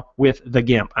thumbnail with the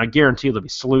GIMP. I guarantee there'll be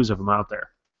slews of them out there.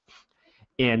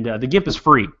 And the GIMP is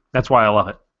free. That's why I love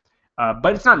it.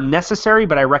 But it's not necessary,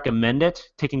 but I recommend it,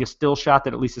 taking a still shot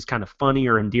that at least is kind of funny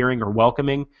or endearing or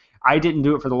welcoming. I didn't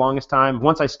do it for the longest time.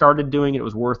 Once I started doing it, it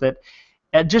was worth it.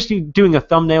 just you doing a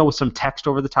thumbnail with some text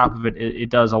over the top of it, it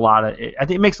does a lot of. I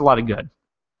think it makes a lot of good.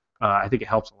 I think it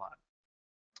helps a lot.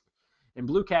 And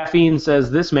Blue Caffeine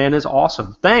says, this man is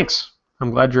awesome. Thanks.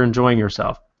 I'm glad you're enjoying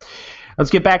yourself. Let's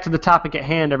get back to the topic at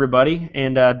hand, everybody.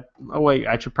 And, oh, wait,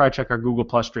 I should probably check our Google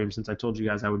Plus stream since I told you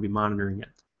guys I would be monitoring it,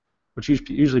 which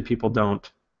usually people don't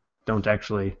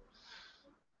actually.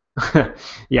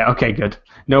 Yeah, okay, good.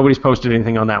 Nobody's posted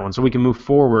anything on that one, so we can move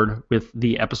forward with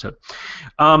the episode.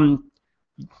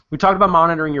 We talked about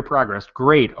monitoring your progress.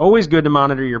 Great. Always good to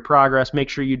monitor your progress. Make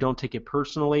sure you don't take it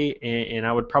personally, and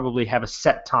I would probably have a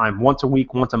set time, once a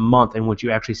week, once a month, in which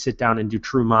you actually sit down and do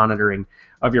true monitoring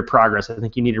of your progress. I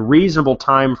think you need a reasonable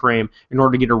time frame in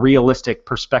order to get a realistic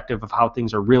perspective of how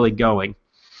things are really going.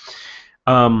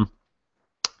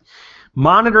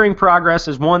 Monitoring progress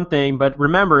is one thing, but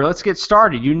remember, let's get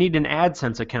started. You need an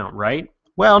AdSense account, right?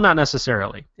 Well, not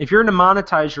necessarily. If you're going to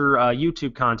monetize your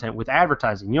YouTube content with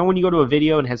advertising, you know when you go to a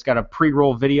video and it's got a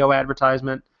pre-roll video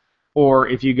advertisement, or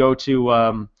if you go to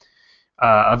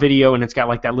a video and it's got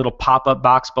like that little pop-up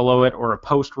box below it, or a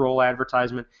post-roll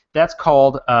advertisement, that's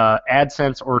called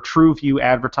AdSense or TrueView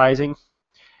advertising,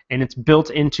 and it's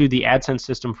built into the AdSense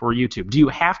system for YouTube. Do you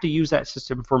have to use that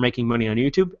system for making money on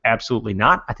YouTube? Absolutely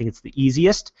not. I think it's the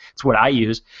easiest. It's what I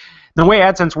use. The way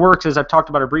AdSense works, as I've talked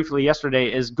about it briefly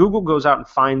yesterday, is Google goes out and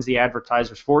finds the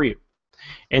advertisers for you.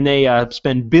 And they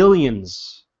spend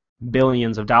billions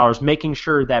of dollars making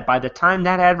sure that by the time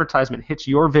that advertisement hits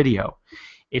your video,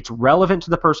 it's relevant to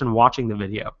the person watching the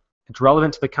video. It's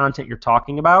relevant to the content you're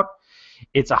talking about.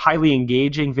 It's a highly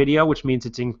engaging video, which means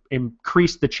it's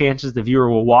increased the chances the viewer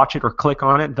will watch it or click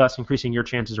on it, thus increasing your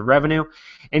chances of revenue.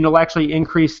 And it'll actually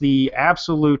increase the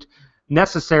absolute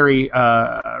necessary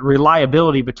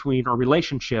reliability between, or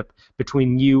relationship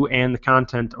between you and the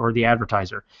content or the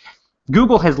advertiser.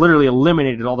 Google has literally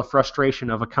eliminated all the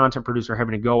frustration of a content producer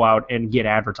having to go out and get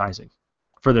advertising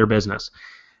for their business.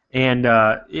 And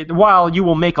while you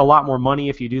will make a lot more money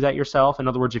if you do that yourself, in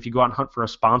other words, if you go out and hunt for a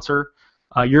sponsor,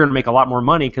 you're going to make a lot more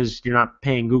money because you're not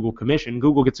paying Google commission.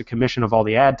 Google gets a commission of all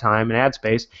the ad time and ad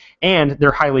space, and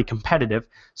they're highly competitive,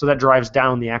 so that drives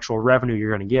down the actual revenue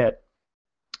you're going to get.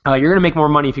 You're going to make more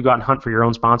money if you go out and hunt for your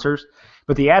own sponsors,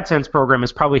 but the AdSense program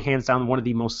is probably hands down one of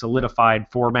the most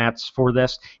solidified formats for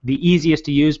this, the easiest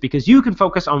to use because you can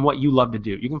focus on what you love to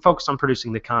do. You can focus on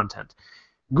producing the content.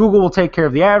 Google will take care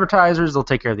of the advertisers, they'll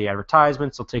take care of the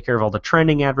advertisements, they'll take care of all the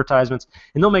trending advertisements,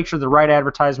 and they'll make sure the right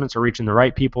advertisements are reaching the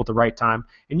right people at the right time,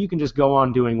 and you can just go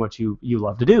on doing what you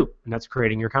love to do, and that's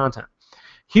creating your content.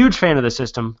 Huge fan of the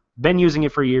system, been using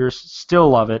it for years, still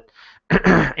love it,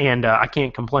 and I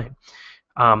can't complain.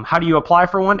 How do you apply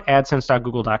for one?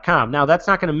 AdSense.google.com. Now, that's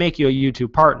not going to make you a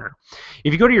YouTube partner.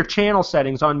 If you go to your channel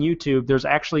settings on YouTube, there's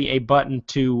actually a button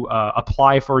to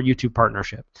apply for a YouTube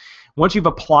partnership. Once you've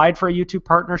applied for a YouTube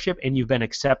partnership and you've been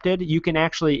accepted, you can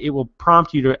actually, it will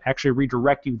prompt you to actually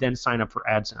redirect you, then sign up for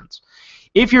AdSense.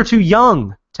 If you're too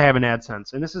young to have an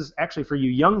AdSense, and this is actually for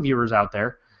you young viewers out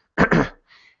there,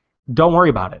 don't worry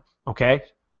about it, okay?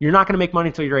 You're not going to make money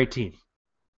until you're 18.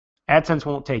 AdSense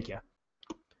won't take you.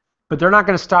 But they're not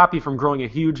going to stop you from growing a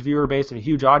huge viewer base and a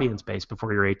huge audience base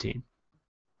before you're 18.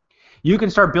 You can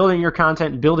start building your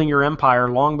content and building your empire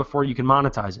long before you can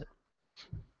monetize it.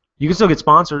 You can still get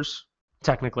sponsors,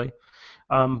 technically,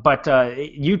 but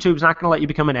YouTube's not going to let you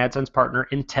become an AdSense partner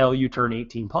until you turn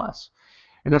 18 plus.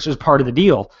 And that's just part of the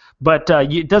deal. But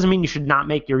it doesn't mean you should not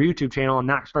make your YouTube channel and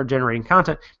not start generating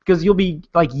content, because you'll be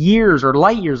like years or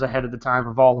light years ahead of the time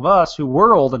of all of us who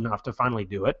were old enough to finally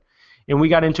do it. And we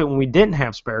got into it when we didn't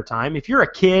have spare time. If you're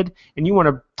a kid and you want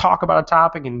to talk about a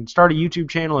topic and start a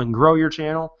YouTube channel and grow your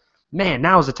channel, man,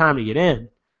 now is the time to get in.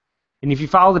 And if you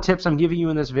follow the tips I'm giving you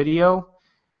in this video,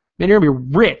 then you're going to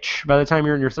be rich by the time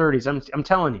you're in your 30s. I'm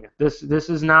telling you, this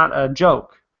is not a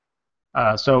joke.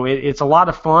 So it's a lot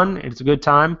of fun. It's a good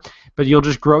time. But you'll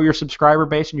just grow your subscriber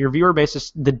base and your viewer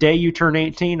base. The day you turn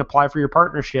 18, apply for your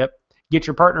partnership, get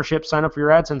your partnership, sign up for your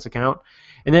AdSense account,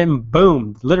 and then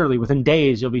boom, literally within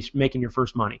days, you'll be making your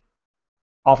first money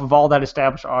off of all that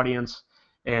established audience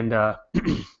and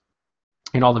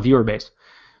and all the viewer base.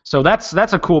 So that's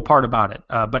a cool part about it.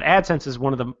 But AdSense is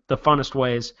one of the funnest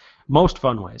ways, most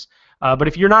fun ways. But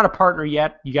if you're not a partner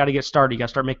yet, you got to get started. You got to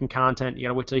start making content. You got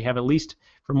to wait till you have at least,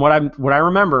 from what I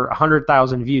remember,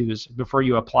 100,000 views before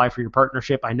you apply for your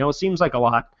partnership. I know it seems like a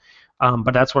lot,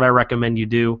 but that's what I recommend you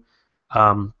do.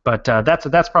 But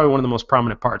that's probably one of the most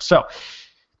prominent parts. So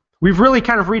we've really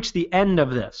kind of reached the end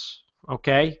of this.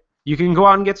 Okay. You can go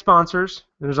out and get sponsors.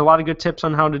 There's a lot of good tips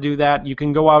on how to do that. You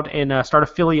can go out and start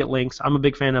affiliate links. I'm a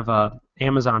big fan of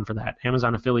Amazon for that,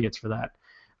 Amazon affiliates for that.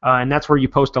 And that's where you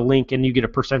post a link and you get a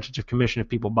percentage of commission if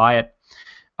people buy it.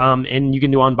 And you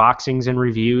can do unboxings and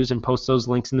reviews and post those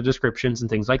links in the descriptions and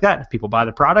things like that. If people buy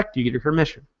the product, you get your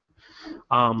commission.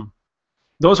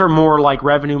 Those are more like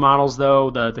revenue models,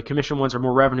 though. The commission ones are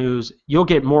more revenues. You'll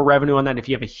get more revenue on that if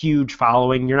you have a huge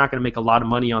following. You're not going to make a lot of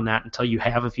money on that until you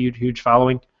have a huge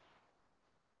following.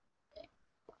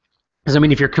 Because, I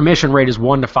mean, if your commission rate is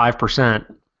 1 to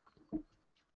 5%,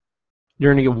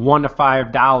 you're going to get $1 to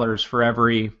 $5 for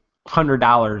every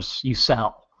 $100 you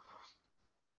sell.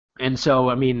 And so,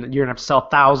 I mean, you're going to have to sell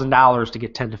 $1,000 to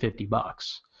get 10 to 50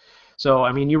 bucks. So,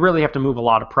 I mean, you really have to move a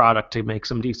lot of product to make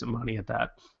some decent money at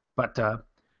that. But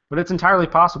it's entirely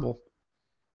possible.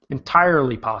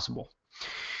 Entirely possible.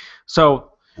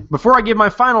 So, before I give my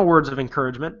final words of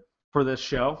encouragement for this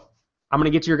show, I'm going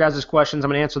to get to your guys' questions. I'm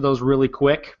going to answer those really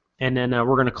quick, and then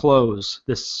we're going to close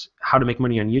this How to Make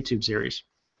Money on YouTube series.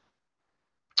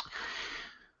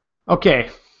 Okay.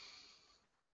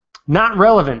 Not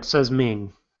relevant, says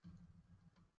Ming.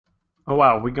 Oh,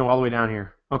 wow. We go all the way down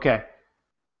here. Okay.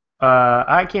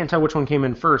 I can't tell which one came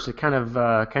in first. It kind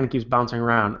of keeps bouncing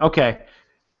around. Okay.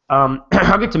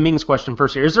 I'll get to Ming's question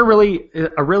first here. Is there really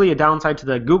a downside to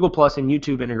the Google Plus and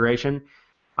YouTube integration?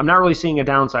 I'm not really seeing a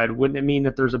downside. Wouldn't it mean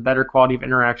that there's a better quality of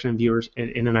interaction and viewers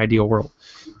in an ideal world?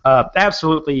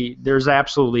 Absolutely. There's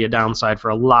absolutely a downside for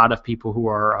a lot of people who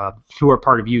are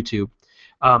part of YouTube.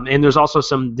 And there's also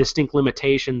some distinct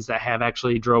limitations that have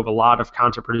actually drove a lot of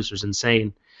content producers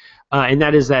insane. And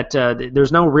that is that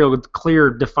there's no real clear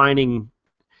defining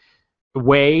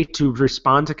way to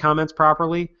respond to comments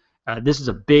properly. This is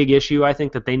a big issue, I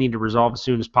think, that they need to resolve as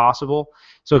soon as possible.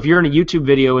 So if you're in a YouTube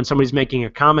video and somebody's making a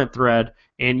comment thread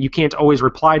and you can't always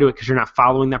reply to it because you're not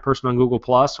following that person on Google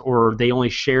Plus, or they only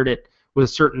shared it with a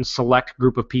certain select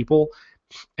group of people,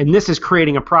 and this is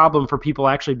creating a problem for people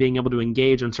actually being able to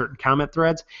engage in certain comment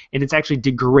threads, and it's actually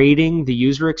degrading the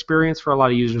user experience for a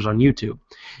lot of users on YouTube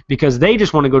because they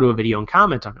just want to go to a video and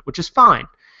comment on it, which is fine.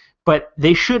 But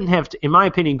they shouldn't have, in my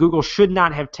opinion, Google should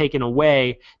not have taken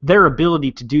away their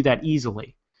ability to do that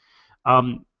easily.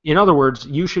 In other words,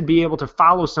 you should be able to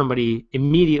follow somebody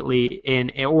immediately,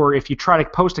 or if you try to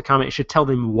post a comment, it should tell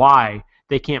them why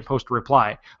they can't post a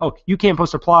reply. Oh, you can't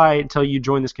post a reply until you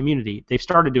join this community. They've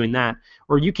started doing that.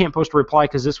 Or you can't post a reply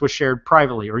because this was shared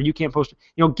privately. Or you can't post,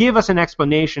 give us an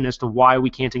explanation as to why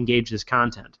we can't engage this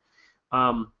content.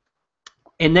 And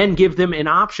then give them an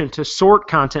option to sort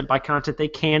content by content they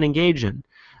can engage in.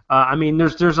 I mean,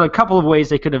 there's a couple of ways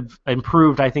they could have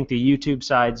improved, I think, the YouTube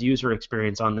side's user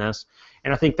experience on this.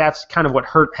 And I think that's kind of what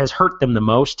has hurt them the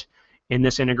most in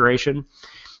this integration.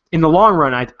 In the long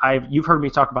run, you've heard me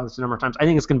talk about this a number of times. I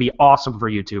think it's going to be awesome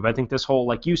for YouTube. I think this whole,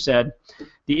 like you said,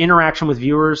 the interaction with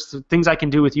viewers, the things I can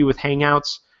do with you with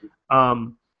Hangouts,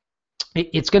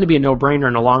 it's going to be a no-brainer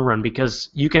in the long run because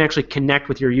you can actually connect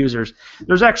with your users.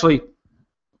 There's actually,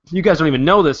 you guys don't even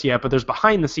know this yet, but there's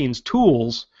behind-the-scenes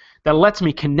tools that lets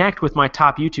me connect with my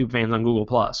top YouTube fans on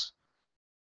Google+.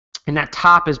 And that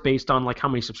top is based on like how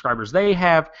many subscribers they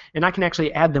have, and I can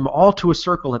actually add them all to a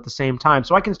circle at the same time.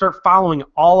 So I can start following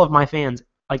all of my fans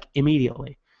like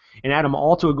immediately and add them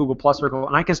all to a Google Plus circle,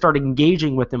 and I can start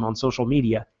engaging with them on social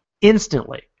media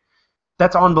instantly.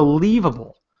 That's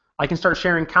unbelievable. I can start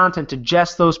sharing content to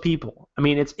just those people. I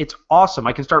mean, it's awesome.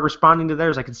 I can start responding to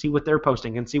theirs. I can see what they're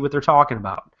posting and see what they're talking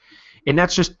about. And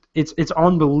that's just, it's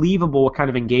unbelievable what kind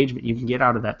of engagement you can get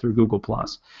out of that through Google+.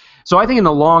 So I think in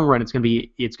the long run it's going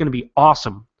to be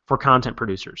awesome for content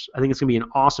producers. I think it's going to be an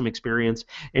awesome experience.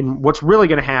 And what's really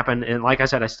going to happen, and like I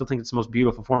said, I still think it's the most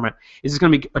beautiful format, is it's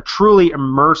going to be a truly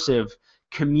immersive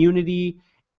community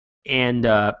and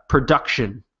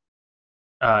production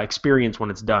experience when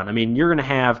it's done. I mean, you're gonna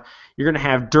have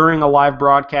during a live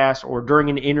broadcast or during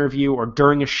an interview or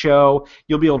during a show,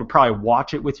 you'll be able to probably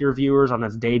watch it with your viewers on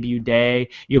its debut day.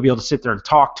 You'll be able to sit there and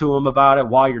talk to them about it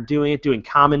while you're doing it, doing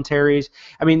commentaries.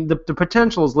 I mean, the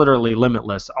potential is literally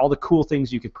limitless. All the cool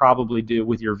things you could probably do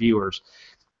with your viewers,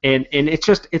 and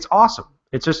it's awesome.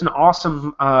 It's just an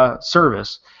awesome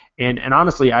service, and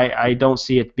honestly, I don't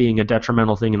see it being a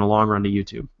detrimental thing in the long run to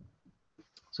YouTube.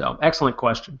 So, excellent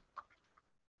question.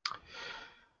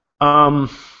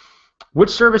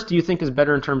 Which service do you think is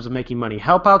better in terms of making money,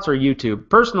 Helpouts or YouTube?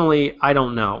 Personally, I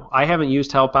don't know. I haven't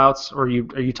used Helpouts. Or are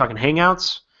you talking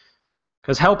Hangouts?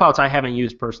 Because Helpouts I haven't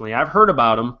used personally. I've heard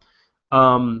about them,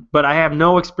 but I have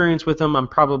no experience with them. I'm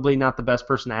probably not the best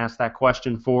person to ask that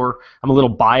question for. I'm a little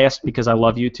biased because I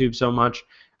love YouTube so much,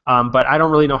 but I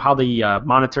don't really know how the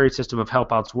monetary system of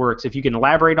Helpouts works. If you can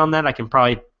elaborate on that, I can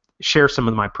probably share some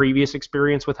of my previous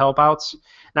experience with Helpouts.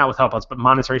 Not with Helpouts, but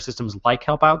monetary systems like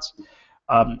Helpouts.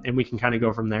 And we can kind of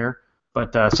go from there.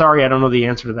 But sorry, I don't know the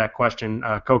answer to that question.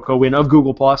 Coco Win of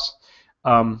Google+.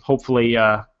 Hopefully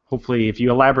hopefully, if you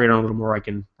elaborate on it a little more, I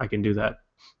can do that.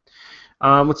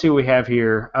 Let's see what we have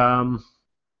here.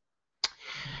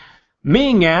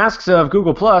 Ming asks of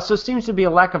Google Plus, so it seems to be a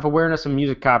lack of awareness of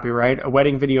music copyright. A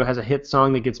wedding video has a hit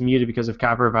song that gets muted because of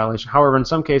copyright violation. However, in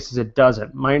some cases it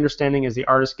doesn't. My understanding is the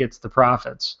artist gets the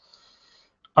profits.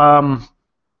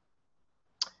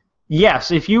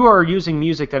 Yes, if you are using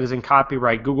music that is in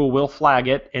copyright, Google will flag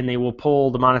it and they will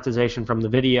pull the monetization from the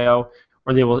video,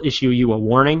 or they will issue you a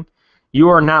warning. You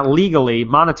are not legally,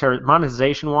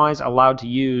 monetization-wise, allowed to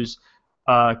use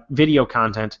video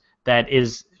content that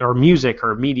is, or music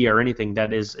or media or anything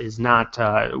that is not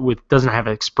doesn't have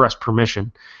express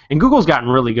permission. And Google's gotten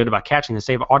really good about catching this.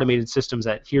 They have automated systems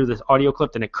that hear this audio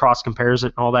clip and it cross compares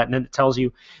it and all that, and then it tells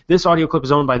you this audio clip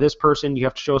is owned by this person. You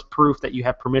have to show us proof that you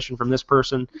have permission from this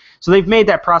person. So they've made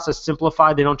that process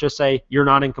simplified. They don't just say you're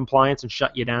not in compliance and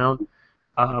shut you down,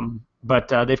 but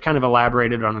they've kind of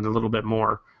elaborated on it a little bit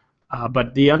more.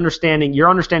 But your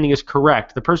understanding is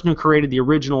correct. The person who created the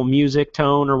original music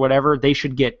tone or whatever, they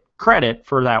should get credit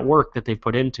for that work that they've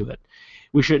put into it.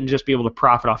 We shouldn't just be able to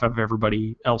profit off of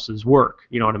everybody else's work.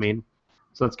 You know what I mean?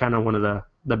 So that's kind of one of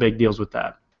the big deals with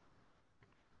that.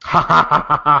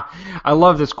 I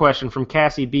love this question from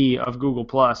Cassie B of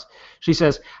Google+. She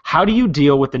says, how do you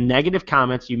deal with the negative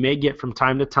comments you may get from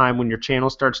time to time when your channel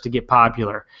starts to get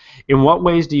popular? In what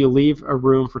ways do you leave a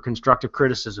room for constructive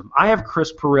criticism? I have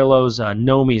Chris Perillo's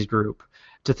Nomies group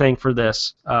to thank for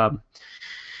this.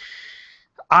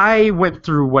 I went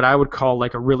through what I would call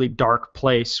like a really dark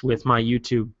place with my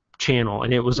YouTube channel,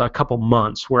 and it was a couple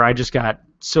months where I just got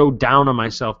so down on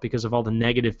myself because of all the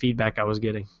negative feedback I was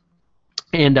getting.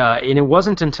 And it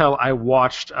wasn't until I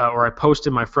watched or I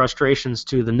posted my frustrations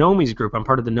to the Nomies group. I'm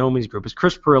part of the Nomies group. It's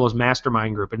Chris Perillo's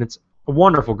mastermind group, and it's a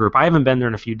wonderful group. I haven't been there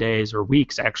in a few days or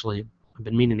weeks, actually. I've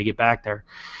been meaning to get back there.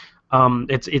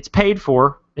 It's paid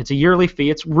for. It's a yearly fee.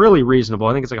 It's really reasonable.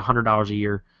 I think it's like $100 a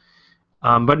year.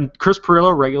 But Chris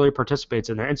Perillo regularly participates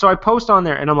in there. And so I post on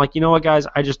there, and I'm like, you know what, guys?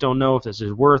 I just don't know if this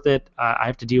is worth it. I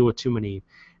have to deal with too many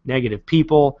negative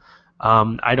people.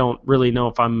 I don't really know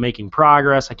if I'm making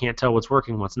progress. I can't tell what's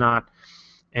working, what's not.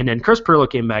 And then Chris Perillo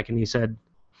came back and he said,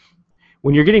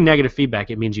 when you're getting negative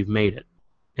feedback, it means you've made it.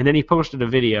 And then he posted a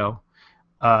video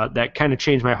that kind of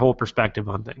changed my whole perspective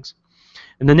on things.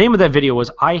 And the name of that video was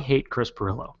I Hate Chris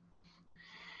Perillo.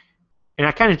 And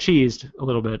I kind of cheesed a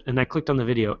little bit, and I clicked on the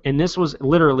video. And this was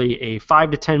literally a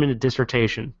 5 to 10 minute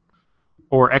dissertation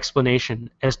or explanation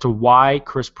as to why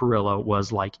Chris Perillo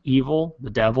was like evil, the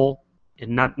devil,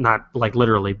 and not like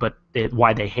literally, but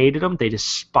why they hated him, they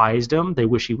despised him, they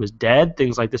wish he was dead,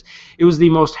 things like this. It was the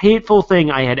most hateful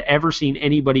thing I had ever seen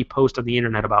anybody post on the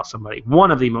internet about somebody.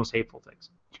 One of the most hateful things.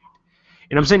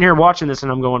 And I'm sitting here watching this,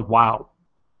 and I'm going, wow.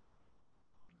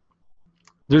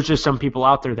 There's just some people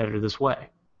out there that are this way.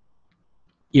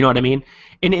 You know what I mean?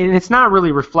 And it's not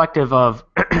really reflective of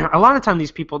a lot of time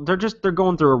these people, they're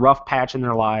going through a rough patch in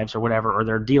their lives or whatever, or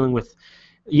they're dealing with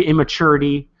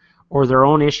immaturity or their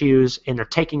own issues, and they're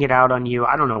taking it out on you.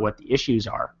 I don't know what the issues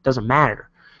are. Doesn't matter.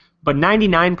 But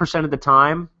 99% of the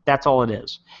time, that's all it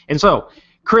is. And so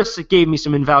Chris gave me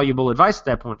some invaluable advice at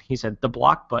that point. He said, the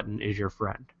block button is your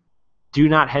friend. Do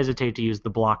not hesitate to use the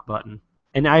block button.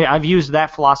 And I've used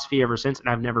that philosophy ever since, and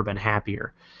I've never been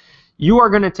happier. You are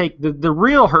going to take the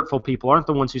real hurtful people aren't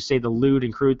the ones who say the lewd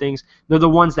and crude things. They're the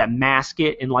ones that mask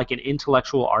it in like an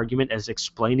intellectual argument as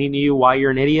explaining to you why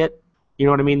you're an idiot. You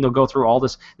know what I mean? They'll go through all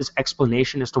this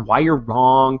explanation as to why you're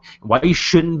wrong, and why you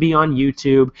shouldn't be on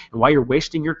YouTube, and why you're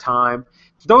wasting your time.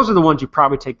 Those are the ones you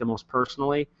probably take the most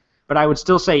personally. But I would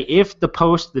still say if the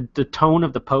post, the tone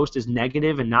of the post is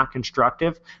negative and not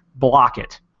constructive, block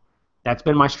it. That's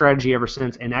been my strategy ever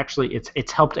since, and actually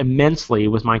it's helped immensely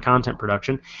with my content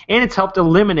production, and it's helped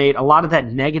eliminate a lot of that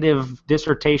negative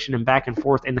dissertation and back and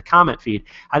forth in the comment feed.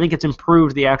 I think it's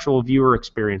improved the actual viewer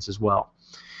experience as well.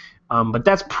 But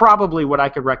that's probably what I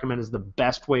could recommend as the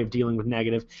best way of dealing with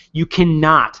negative. You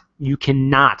cannot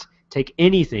take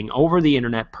anything over the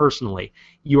internet personally.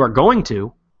 You are going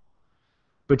to,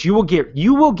 but you will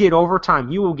get over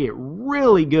time, you will get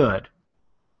really good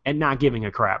at not giving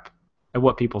a crap at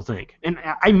what people think. And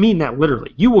I mean that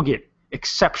literally. You will get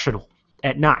exceptional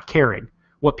at not caring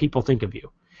what people think of you.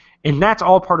 And that's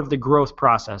all part of the growth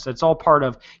process. It's all part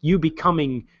of you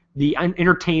becoming the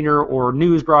entertainer or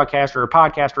news broadcaster or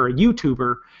podcaster or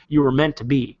YouTuber you were meant to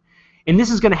be. And this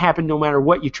is going to happen no matter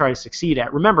what you try to succeed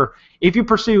at. Remember, if you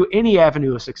pursue any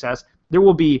avenue of success, there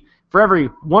will be, for every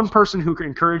one person who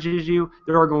encourages you,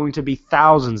 there are going to be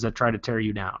thousands that try to tear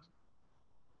you down.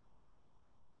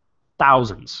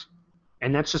 Thousands.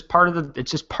 And that's just part of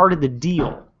the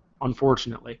deal,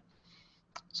 unfortunately.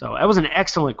 So that was an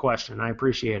excellent question. I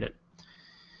appreciate it.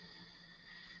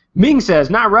 Ming says,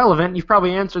 not relevant. You've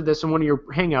probably answered this in one of your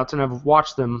hangouts, and I've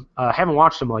watched them. Haven't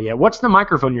watched them all yet. What's the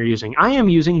microphone you're using? I am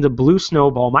using the Blue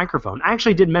Snowball microphone. I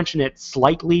actually did mention it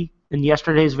slightly in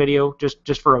yesterday's video,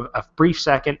 just for a brief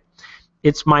second.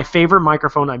 It's my favorite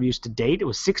microphone I've used to date. It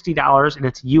was $60, and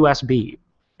it's USB.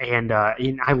 And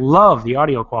I love the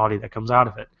audio quality that comes out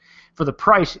of it. For the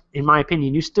price, in my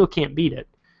opinion, you still can't beat it.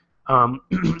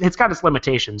 It's got its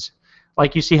limitations.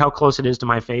 Like, you see how close it is to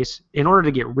my face? In order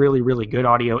to get really, really good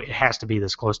audio, it has to be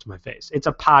this close to my face. It's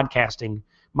a podcasting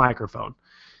microphone.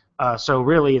 So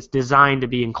really, it's designed to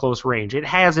be in close range.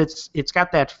 It's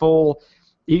got that full,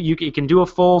 you can do a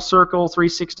full circle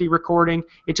 360 recording.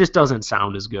 It just doesn't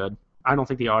sound as good. I don't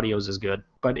think the audio is as good.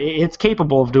 But it's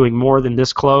capable of doing more than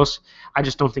this close. I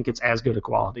just don't think it's as good a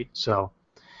quality. So,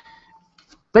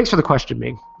 thanks for the question,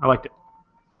 Ming. I liked it.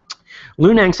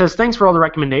 Lunang says, thanks for all the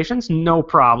recommendations. No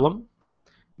problem.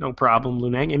 No problem,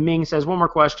 Lunang. And Ming says, one more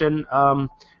question.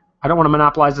 I don't want to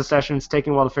monopolize the session. It's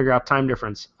taking a while to figure out time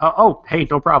difference. Hey,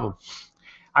 no problem.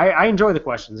 I enjoy the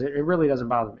questions. It really doesn't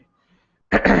bother me.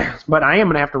 But I am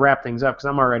going to have to wrap things up because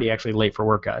I'm already actually late for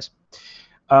work, guys.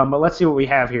 But let's see what we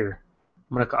have here.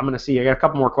 I'm gonna see. I got a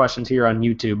couple more questions here on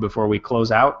YouTube before we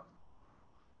close out.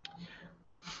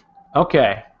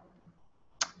 Okay.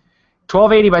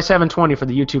 1280 by 720 for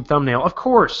the YouTube thumbnail. Of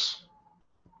course.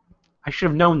 I should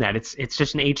have known that. It's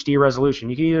just an HD resolution.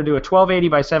 You can either do a 1280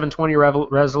 by 720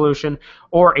 resolution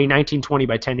or a 1920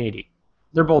 by 1080.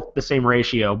 They're both the same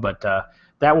ratio, but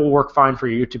that will work fine for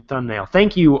your YouTube thumbnail.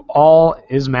 Thank you, All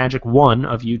Is Magic 1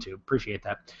 of YouTube. Appreciate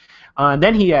that. And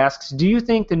then he asks, do you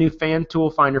think the new fan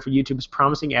tool finder for YouTube is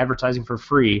promising advertising for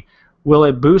free? Will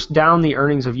it boost down the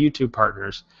earnings of YouTube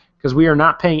partners? Because we are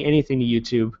not paying anything to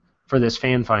YouTube for this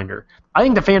fan finder. I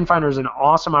think the fan finder is an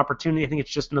awesome opportunity. I think it's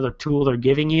just another tool they're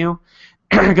giving you.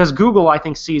 Because Google, I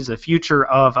think, sees the future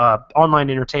of online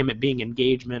entertainment being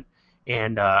engagement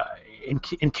and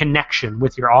in connection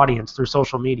with your audience through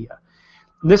social media.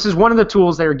 And this is one of the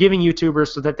tools they're giving YouTubers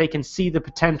so that they can see the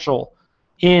potential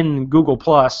in Google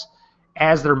Plus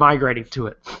as they're migrating to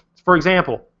it. For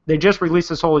example, they just released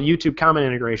this whole YouTube comment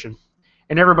integration,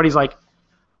 and everybody's like,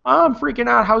 I'm freaking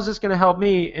out. How's this going to help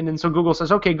me? And then so Google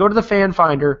says, okay, go to the fan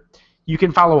finder. You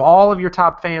can follow all of your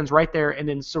top fans right there, and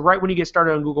then so right when you get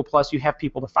started on Google Plus, you have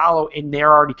people to follow, and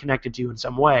they're already connected to you in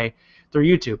some way through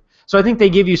YouTube. So I think they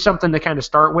give you something to kind of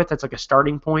start with. That's like a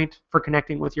starting point for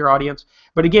connecting with your audience.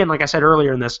 But again, like I said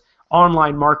earlier in this,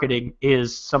 online marketing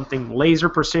is something laser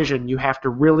precision. You have to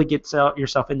really get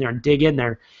yourself in there and dig in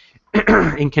there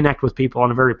and connect with people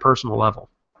on a very personal level.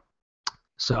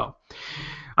 So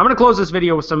I'm going to close this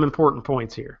video with some important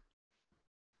points here.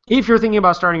 If you're thinking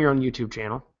about starting your own YouTube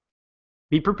channel,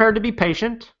 be prepared to be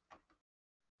patient.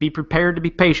 Be prepared to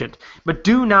be patient. But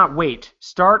do not wait.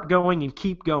 Start going and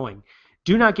keep going.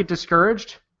 Do not get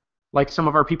discouraged, like some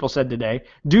of our people said today.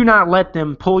 Do not let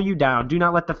them pull you down. Do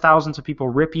not let the thousands of people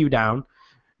rip you down.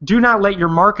 Do not let your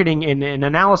marketing and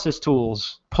analysis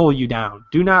tools pull you down.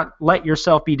 Do not let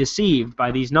yourself be deceived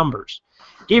by these numbers.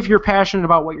 If you're passionate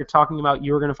about what you're talking about,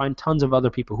 you're going to find tons of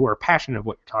other people who are passionate about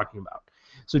what you're talking about.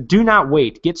 So do not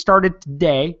wait. Get started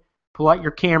today. Pull out your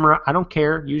camera. I don't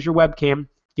care. Use your webcam.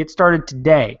 Get started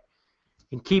today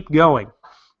and keep going.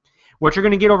 What you're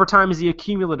going to get over time is the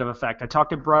accumulative effect. I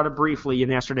talked about it briefly in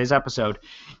yesterday's episode.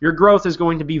 Your growth is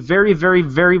going to be very, very,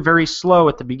 very, very slow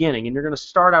at the beginning, and you're going to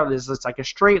start out as it's like a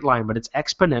straight line, but it's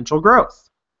exponential growth.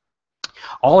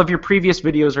 All of your previous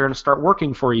videos are going to start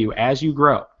working for you as you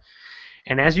grow.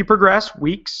 And as you progress,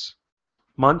 weeks,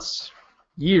 months,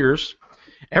 years,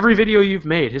 every video you've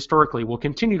made historically will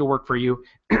continue to work for you,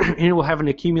 and it will have an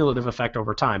accumulative effect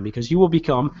over time because you will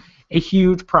become a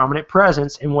huge prominent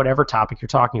presence in whatever topic you're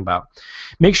talking about.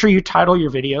 Make sure you title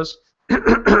your videos,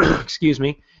 excuse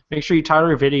me, make sure you title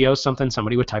your videos something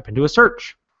somebody would type into a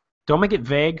search. Don't make it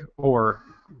vague, or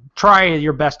try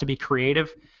your best to be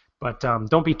creative, but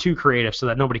don't be too creative so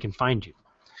that nobody can find you.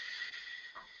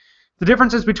 The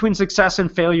differences between success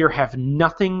and failure have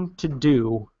nothing to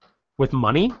do with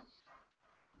money.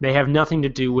 They have nothing to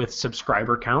do with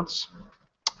subscriber counts.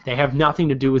 They have nothing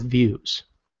to do with views.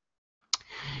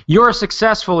 You're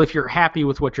successful if you're happy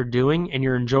with what you're doing and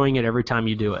you're enjoying it every time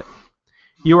you do it.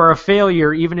 You are a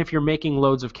failure even if you're making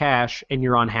loads of cash and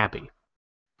you're unhappy.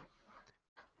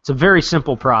 It's a very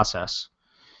simple process.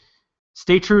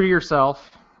 Stay true to yourself.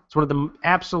 It's one of the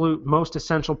absolute most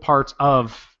essential parts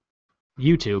of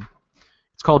YouTube.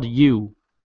 It's called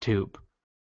YouTube.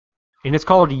 And it's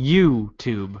called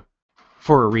YouTube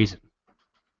for a reason.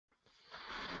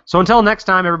 So until next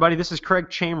time, everybody, this is Craig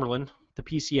Chamberlain,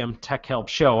 the PCM Tech Help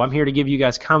Show. I'm here to give you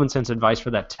guys common sense advice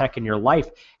for that tech in your life.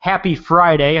 Happy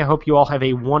Friday. I hope you all have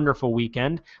a wonderful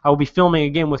weekend. I will be filming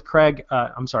again with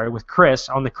with Chris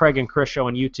on the Craig and Chris Show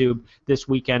on YouTube this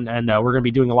weekend, and we're going to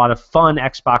be doing a lot of fun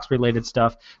Xbox-related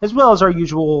stuff, as well as our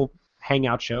usual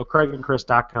hangout show,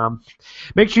 craigandchris.com.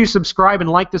 Make sure you subscribe and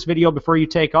like this video before you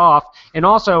take off, and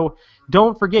also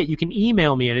don't forget, you can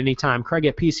email me at any time,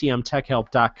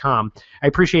 craig@pcmtechhelp.com. I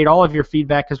appreciate all of your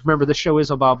feedback, because remember, this show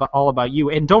is all about you.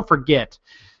 And don't forget,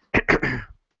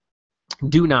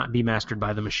 do not be mastered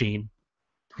by the machine.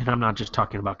 And I'm not just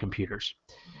talking about computers.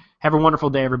 Have a wonderful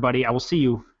day, everybody. I will see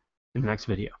you in the next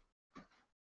video.